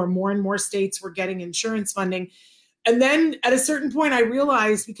thing where more and more states were getting insurance funding. And then at a certain point, I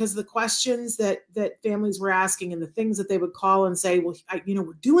realized, because of the questions that families were asking and the things that they would call and say, well,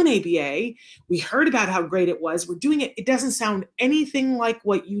 we're doing ABA. We heard about how great it was. We're doing it. It doesn't sound anything like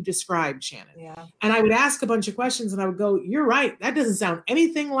what you described, Shannon. Yeah. And I would ask a bunch of questions and I would go, you're right. That doesn't sound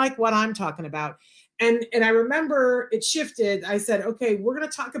anything like what I'm talking about. And I remember it shifted. I said, okay, we're going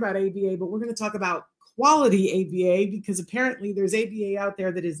to talk about ABA, but we're going to talk about quality ABA, because apparently there's ABA out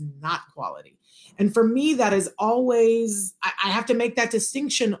there that is not quality. And for me, that is always, I have to make that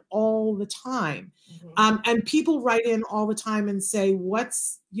distinction all the time. Mm-hmm. And people write in all the time and say, what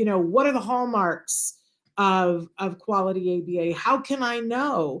are the hallmarks of quality ABA? How can I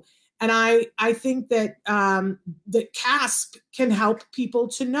know? And I think that that CASP can help people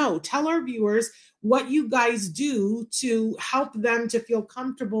to know. Tell our viewers what you guys do to help them to feel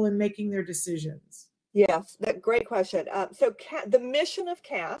comfortable in making their decisions. Yes, that great question. So the mission of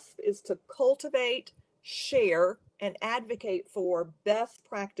CASP is to cultivate, share, and advocate for best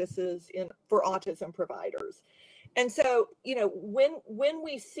practices for autism providers. And so, when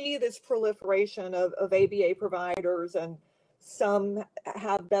we see this proliferation of ABA providers, and some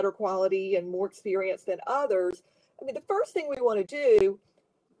have better quality and more experience than others, I mean, the first thing we want to do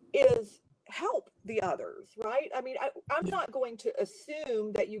is help the others, right? I mean, I'm not going to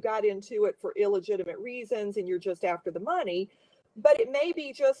assume that you got into it for illegitimate reasons and you're just after the money, but it may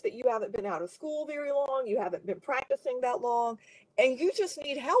be just that you haven't been out of school very long, you haven't been practicing that long, and you just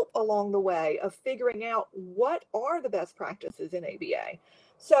need help along the way of figuring out what are the best practices in ABA.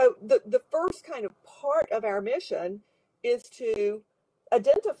 So the first kind of part of our mission is to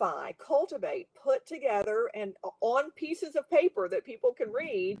identify, cultivate, put together, and on pieces of paper that people can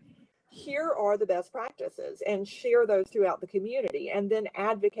read, here are the best practices, and share those throughout the community, and then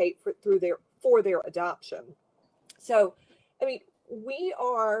advocate for their adoption. So, I mean, we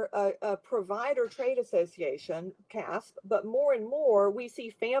are a provider trade association, CASP, but more and more we see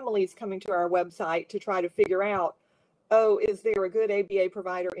families coming to our website to try to figure out, oh, is there a good ABA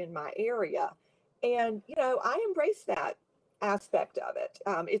provider in my area? And, I embrace that aspect of it.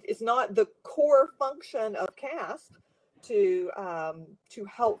 It's not the core function of CASP to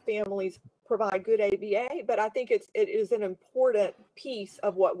help families provide good ABA, but I think it is an important piece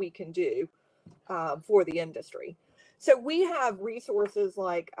of what we can do for the industry. So we have resources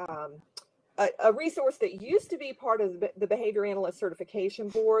like a resource that used to be part of the Behavior Analyst Certification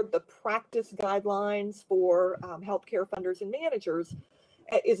Board, the practice guidelines for healthcare funders and managers,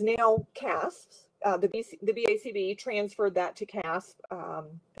 is now CASP's. The BACB transferred that to CASP a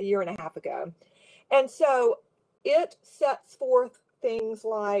year and a half ago. And so it sets forth things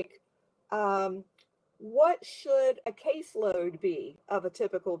like what should a caseload be of a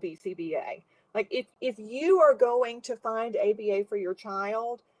typical BCBA? Like if you are going to find ABA for your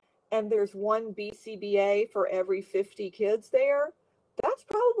child and there's one BCBA for every 50 kids there, that's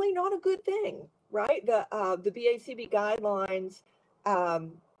probably not a good thing, right? The BACB guidelines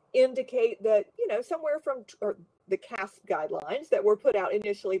indicate that, somewhere from, or the CASP guidelines that were put out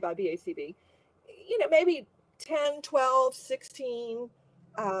initially by BACB, maybe 10, 12, 16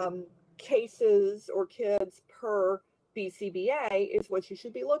 cases or kids per BCBA is what you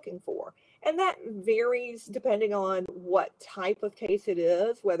should be looking for. And that varies depending on what type of case it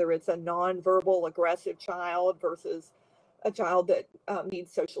is, whether it's a nonverbal aggressive child versus a child that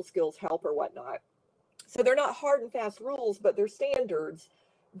needs social skills help or whatnot. So they're not hard and fast rules, but they're standards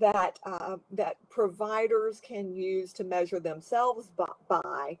that that providers can use to measure themselves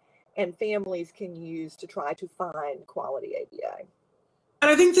by, and families can use to try to find quality ABA. And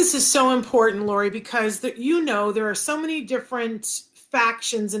I think this is so important, Lori, because there are so many different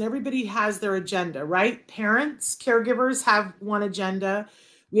factions and everybody has their agenda, right? Parents, caregivers have one agenda.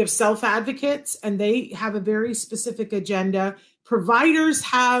 We have self-advocates and they have a very specific agenda. Providers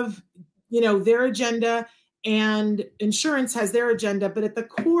have, their agenda, and insurance has their agenda. But at the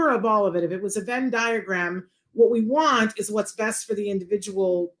core of all of it, if it was a Venn diagram, what we want is what's best for the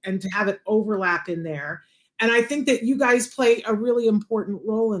individual and to have it overlap in there. And I think that you guys play a really important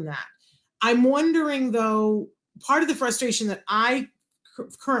role in that. I'm wondering, though, part of the frustration that I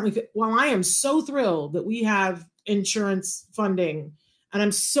currently, while I am so thrilled that we have insurance funding, and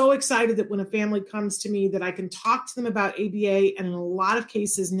I'm so excited that when a family comes to me that I can talk to them about ABA and in a lot of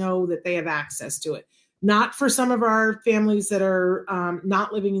cases know that they have access to it. Not for some of our families that are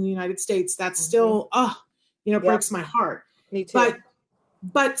not living in the United States. That's still, breaks my heart. Me too.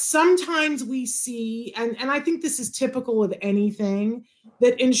 But sometimes we see, and I think this is typical of anything,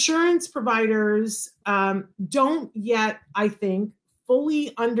 that insurance providers don't yet, I think,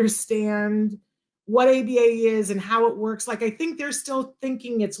 fully understand what ABA is and how it works. Like, I think they're still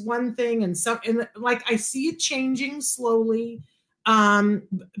thinking it's one thing, and I see it changing slowly.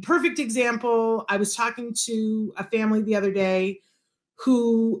 Perfect example, I was talking to a family the other day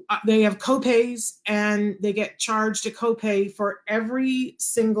who they have copays, and they get charged a copay for every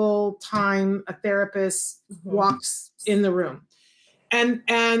single time a therapist walks in the room. And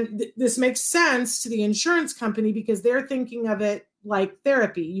this makes sense to the insurance company because they're thinking of it like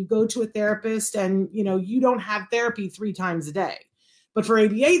therapy. You go to a therapist and, you don't have therapy 3 times a day. But for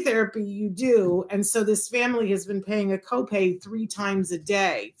ABA therapy, you do. And so this family has been paying a copay 3 times a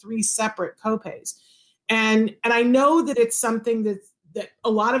day, 3 separate copays. And I know that it's something that a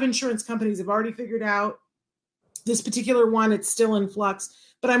lot of insurance companies have already figured out. This particular one, it's still in flux.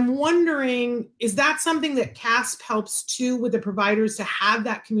 But I'm wondering, is that something that CASP helps too with the providers to have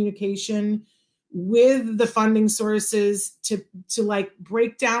that communication with the funding sources to like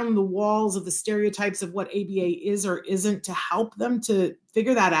break down the walls of the stereotypes of what ABA is or isn't, to help them to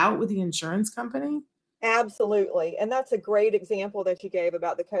figure that out with the insurance company? Absolutely. And that's a great example that you gave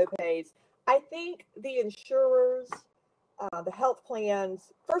about the copays. I think the insurers, the health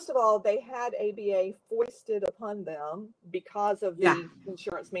plans, first of all, they had ABA foisted upon them because of the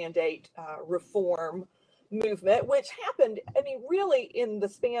insurance mandate reform movement, which happened, really in the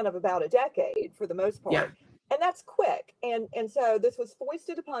span of about a decade for the most part. Yeah. And that's quick. And so this was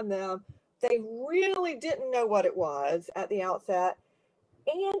foisted upon them. They really didn't know what it was at the outset.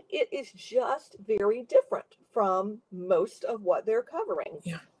 And it is just very different from most of what they're covering.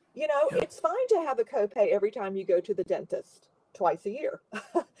 Yeah. It's fine to have a copay every time you go to the dentist twice a year.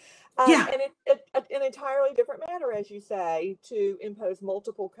 And it's an entirely different matter, as you say, to impose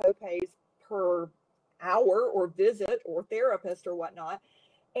multiple copays per hour or visit or therapist or whatnot.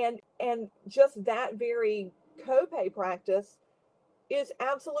 And just that very copay practice is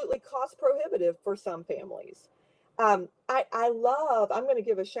absolutely cost prohibitive for some families. I'm going to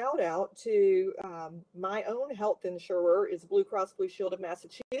give a shout out to my own health insurer is Blue Cross Blue Shield of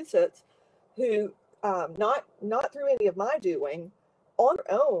Massachusetts, who not through any of my doing, on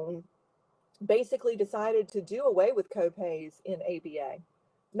their own, basically decided to do away with copays in ABA.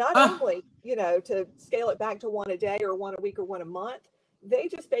 Not only, to scale it back to 1 a day or 1 a week or 1 a month, they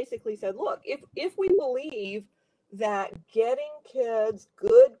just basically said, look, if we believe that getting kids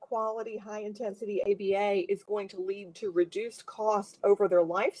good quality, high intensity ABA is going to lead to reduced cost over their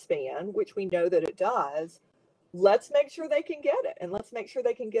lifespan, which we know that it does, let's make sure they can get it, and let's make sure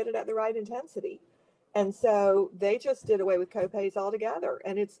they can get it at the right intensity. And so they just did away with copays altogether,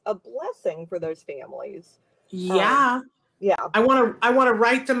 and it's a blessing for those families. Yeah. I want to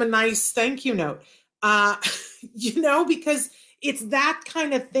write them a nice thank you note, because it's that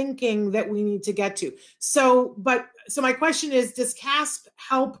kind of thinking that we need to get to. So my question is, does CASP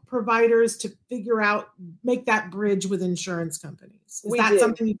help providers to make that bridge with insurance companies? Is that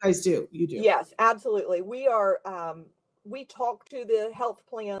something you guys do? You do? Yes, absolutely. We are, we talk to the health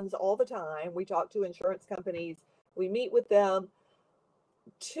plans all the time. We talk to insurance companies. We meet with them.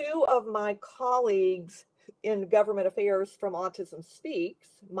 2 of my colleagues in government affairs from Autism Speaks,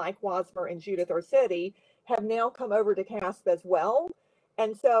 Mike Wasmer and Judith Orsetti, have now come over to CASP as well.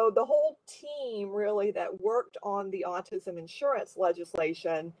 And so the whole team really that worked on the autism insurance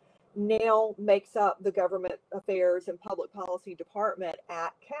legislation now makes up the Government Affairs and Public Policy Department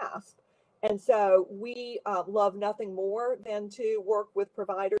at CASP. And so we love nothing more than to work with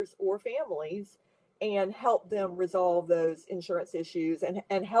providers or families and help them resolve those insurance issues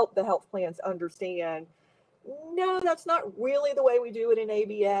and help the health plans understand, no, that's not really the way we do it in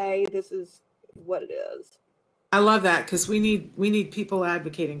ABA. This is what it is. I love that, because we need people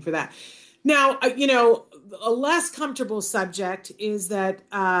advocating for that. Now, a less comfortable subject is that,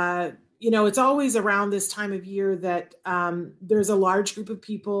 it's always around this time of year that there's a large group of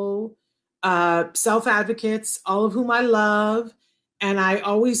people, self-advocates, all of whom I love. And I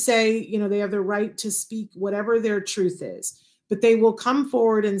always say, they have the right to speak whatever their truth is, but they will come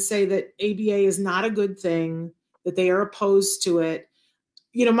forward and say that ABA is not a good thing, that they are opposed to it.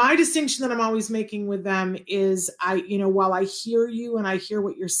 My distinction that I'm always making with them is while I hear you and I hear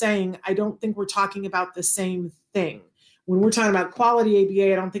what you're saying, I don't think we're talking about the same thing. When we're talking about quality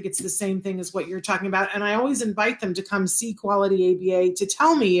ABA, I don't think it's the same thing as what you're talking about. And I always invite them to come see quality ABA to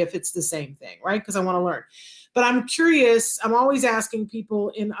tell me if it's the same thing, right? Because I want to learn. But I'm curious, I'm always asking people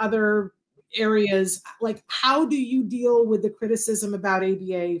in other areas, like, how do you deal with the criticism about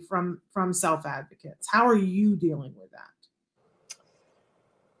ABA from self-advocates? How are you dealing with that?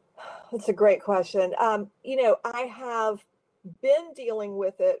 That's a great question. I have been dealing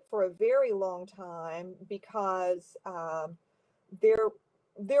with it for a very long time because there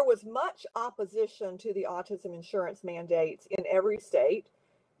was much opposition to the autism insurance mandates in every state.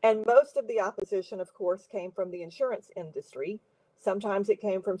 And most of the opposition, of course, came from the insurance industry. Sometimes it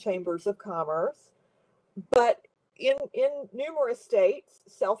came from chambers of commerce. But in numerous states,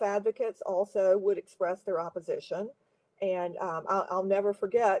 self-advocates also would express their opposition. And I'll never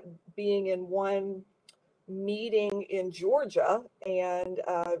forget being in one meeting in Georgia, and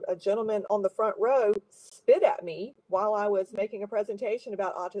a gentleman on the front row spit at me while I was making a presentation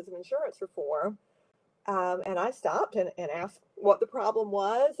about autism insurance reform. And I stopped and asked what the problem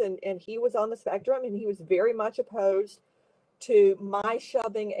was. And he was on the spectrum, and he was very much opposed to my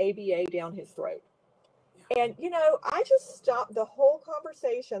shoving ABA down his throat. And, I just stopped the whole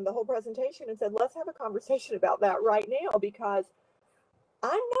conversation, the whole presentation, and said, let's have a conversation about that right now, because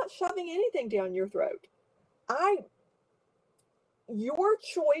I'm not shoving anything down your throat. Your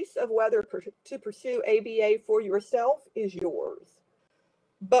choice of whether to pursue ABA for yourself is yours.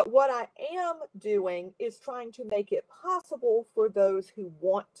 But what I am doing is trying to make it possible for those who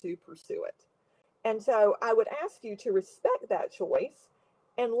want to pursue it. And so I would ask you to respect that choice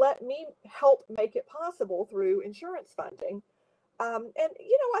and let me help make it possible through insurance funding.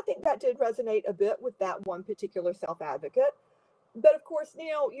 I think that did resonate a bit with that one particular self-advocate. But of course,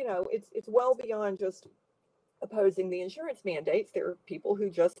 now, it's well beyond just opposing the insurance mandates. There are people who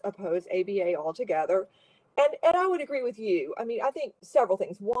just oppose ABA altogether. And I would agree with you. I mean, I think several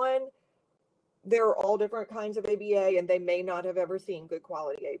things. One, there are all different kinds of ABA, and they may not have ever seen good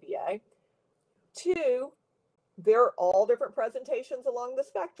quality ABA. Two, there are all different presentations along the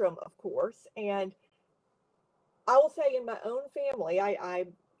spectrum, of course. And I will say, in my own family, I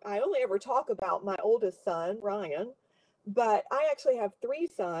only ever talk about my oldest son, Ryan, but I actually have 3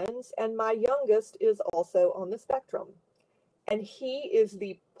 sons, and my youngest is also on the spectrum. And he is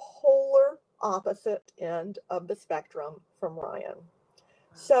the polar opposite end of the spectrum from Ryan.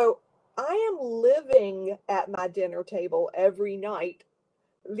 So I am living at my dinner table every night,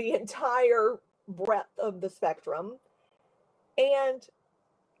 the entire breadth of the spectrum. And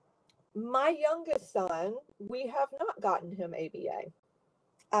my youngest son, we have not gotten him ABA.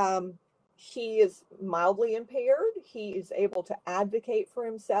 He is mildly impaired. He is able to advocate for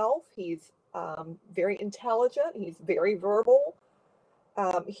himself. He's very intelligent. He's very verbal.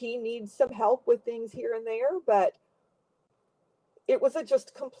 He needs some help with things here and there, but it was a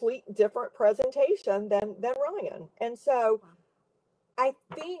just complete different presentation than Ryan. And so I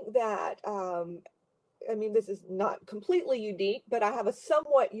think that, this is not completely unique, but I have a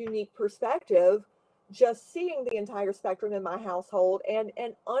somewhat unique perspective just seeing the entire spectrum in my household and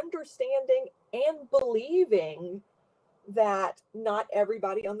understanding and believing that not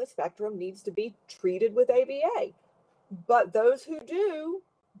everybody on the spectrum needs to be treated with ABA. But those who do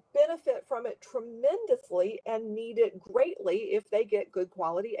benefit from it tremendously and need it greatly if they get good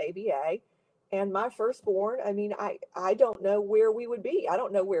quality ABA. And my firstborn, I don't know where we would be. I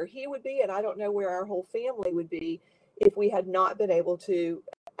don't know where he would be, and I don't know where our whole family would be if we had not been able to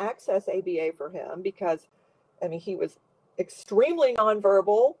access ABA for him, because, he was extremely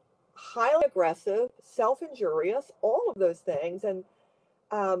nonverbal, highly aggressive, self-injurious, all of those things. And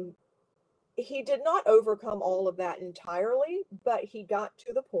he did not overcome all of that entirely, but he got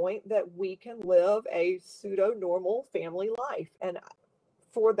to the point that we can live a pseudo-normal family life. And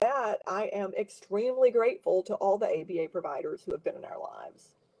for that, I am extremely grateful to all the ABA providers who have been in our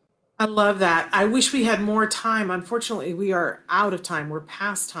lives. I love that. I wish we had more time. Unfortunately, we are out of time. We're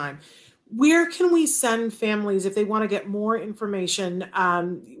past time. Where can we send families if they want to get more information?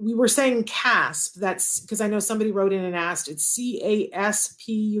 We were saying CASP. That's because I know somebody wrote in and asked. It's CASP,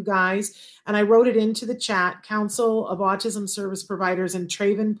 you guys. And I wrote it into the chat, Council of Autism Service Providers, and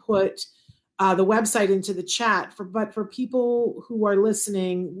Traven put the website into the chat. But for people who are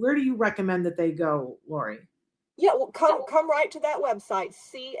listening, where do you recommend that they go, Lori? Yeah, well, come right to that website,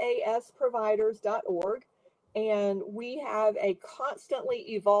 casproviders.org. And we have a constantly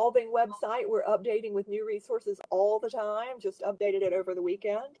evolving website. We're updating with new resources all the time, just updated it over the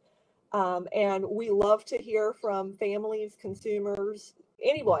weekend. And we love to hear from families, consumers,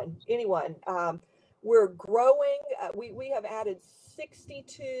 anyone. We're growing. We have added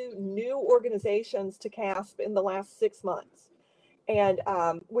 62 new organizations to CASP in the last 6 months. And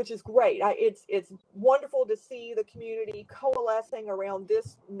which is great. It's wonderful to see the community coalescing around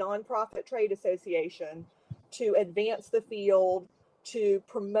this nonprofit trade association to advance the field, to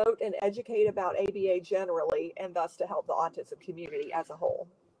promote and educate about ABA generally, and thus to help the autism community as a whole.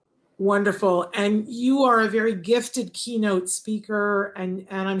 Wonderful. And you are a very gifted keynote speaker. And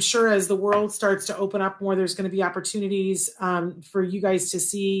I'm sure as the world starts to open up more, there's going to be opportunities for you guys to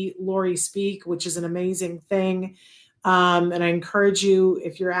see Lori speak, which is an amazing thing. And I encourage you,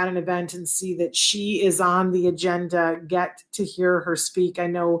 if you're at an event and see that she is on the agenda, get to hear her speak. I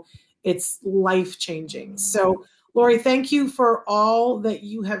know it's life-changing. So, Lori, thank you for all that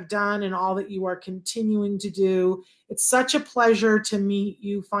you have done and all that you are continuing to do. It's such a pleasure to meet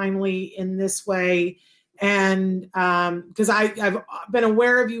you finally in this way. And because I've been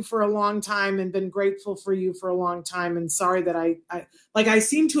aware of you for a long time and been grateful for you for a long time. And sorry that I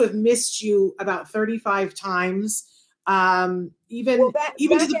seem to have missed you about 35 times. Well, back at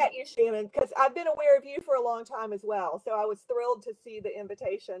you, Shannon, because I've been aware of you for a long time as well. So I was thrilled to see the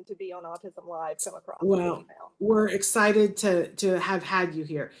invitation to be on Autism Live come across. Well, we're excited to have had you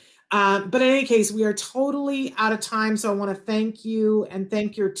here. But in any case, we are totally out of time. So I want to thank you and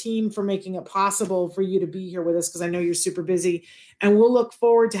thank your team for making it possible for you to be here with us, because I know you're super busy. And we'll look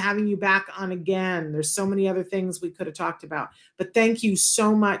forward to having you back on again. There's so many other things we could have talked about. But thank you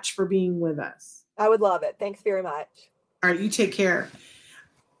so much for being with us. I would love it. Thanks very much. All right, you take care.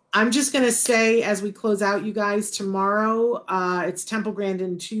 I'm just going to say, as we close out, you guys, tomorrow, it's Temple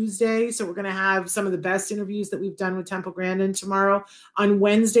Grandin Tuesday. So we're going to have some of the best interviews that we've done with Temple Grandin tomorrow. On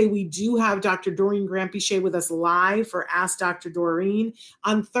Wednesday, we do have Dr. Doreen Granpeesheh with us live for Ask Dr. Doreen.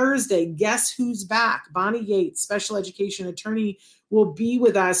 On Thursday, guess who's back? Bonnie Yates, special education attorney, will be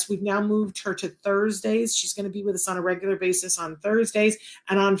with us. We've now moved her to Thursdays. She's going to be with us on a regular basis on Thursdays.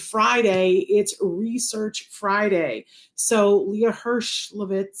 And on Friday, it's Research Friday. So Leah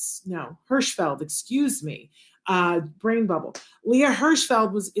Hirschfeld, excuse me, brain bubble. Leah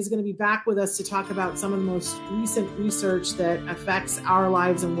Hirschfeld is going to be back with us to talk about some of the most recent research that affects our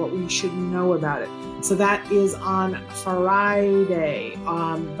lives and what we should know about it. So that is on Friday.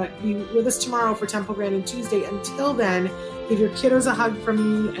 But be with us tomorrow for Temple Grandin Tuesday. Until then, give your kiddos a hug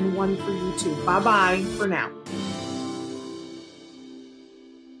from me and one for you too. Bye-bye for now.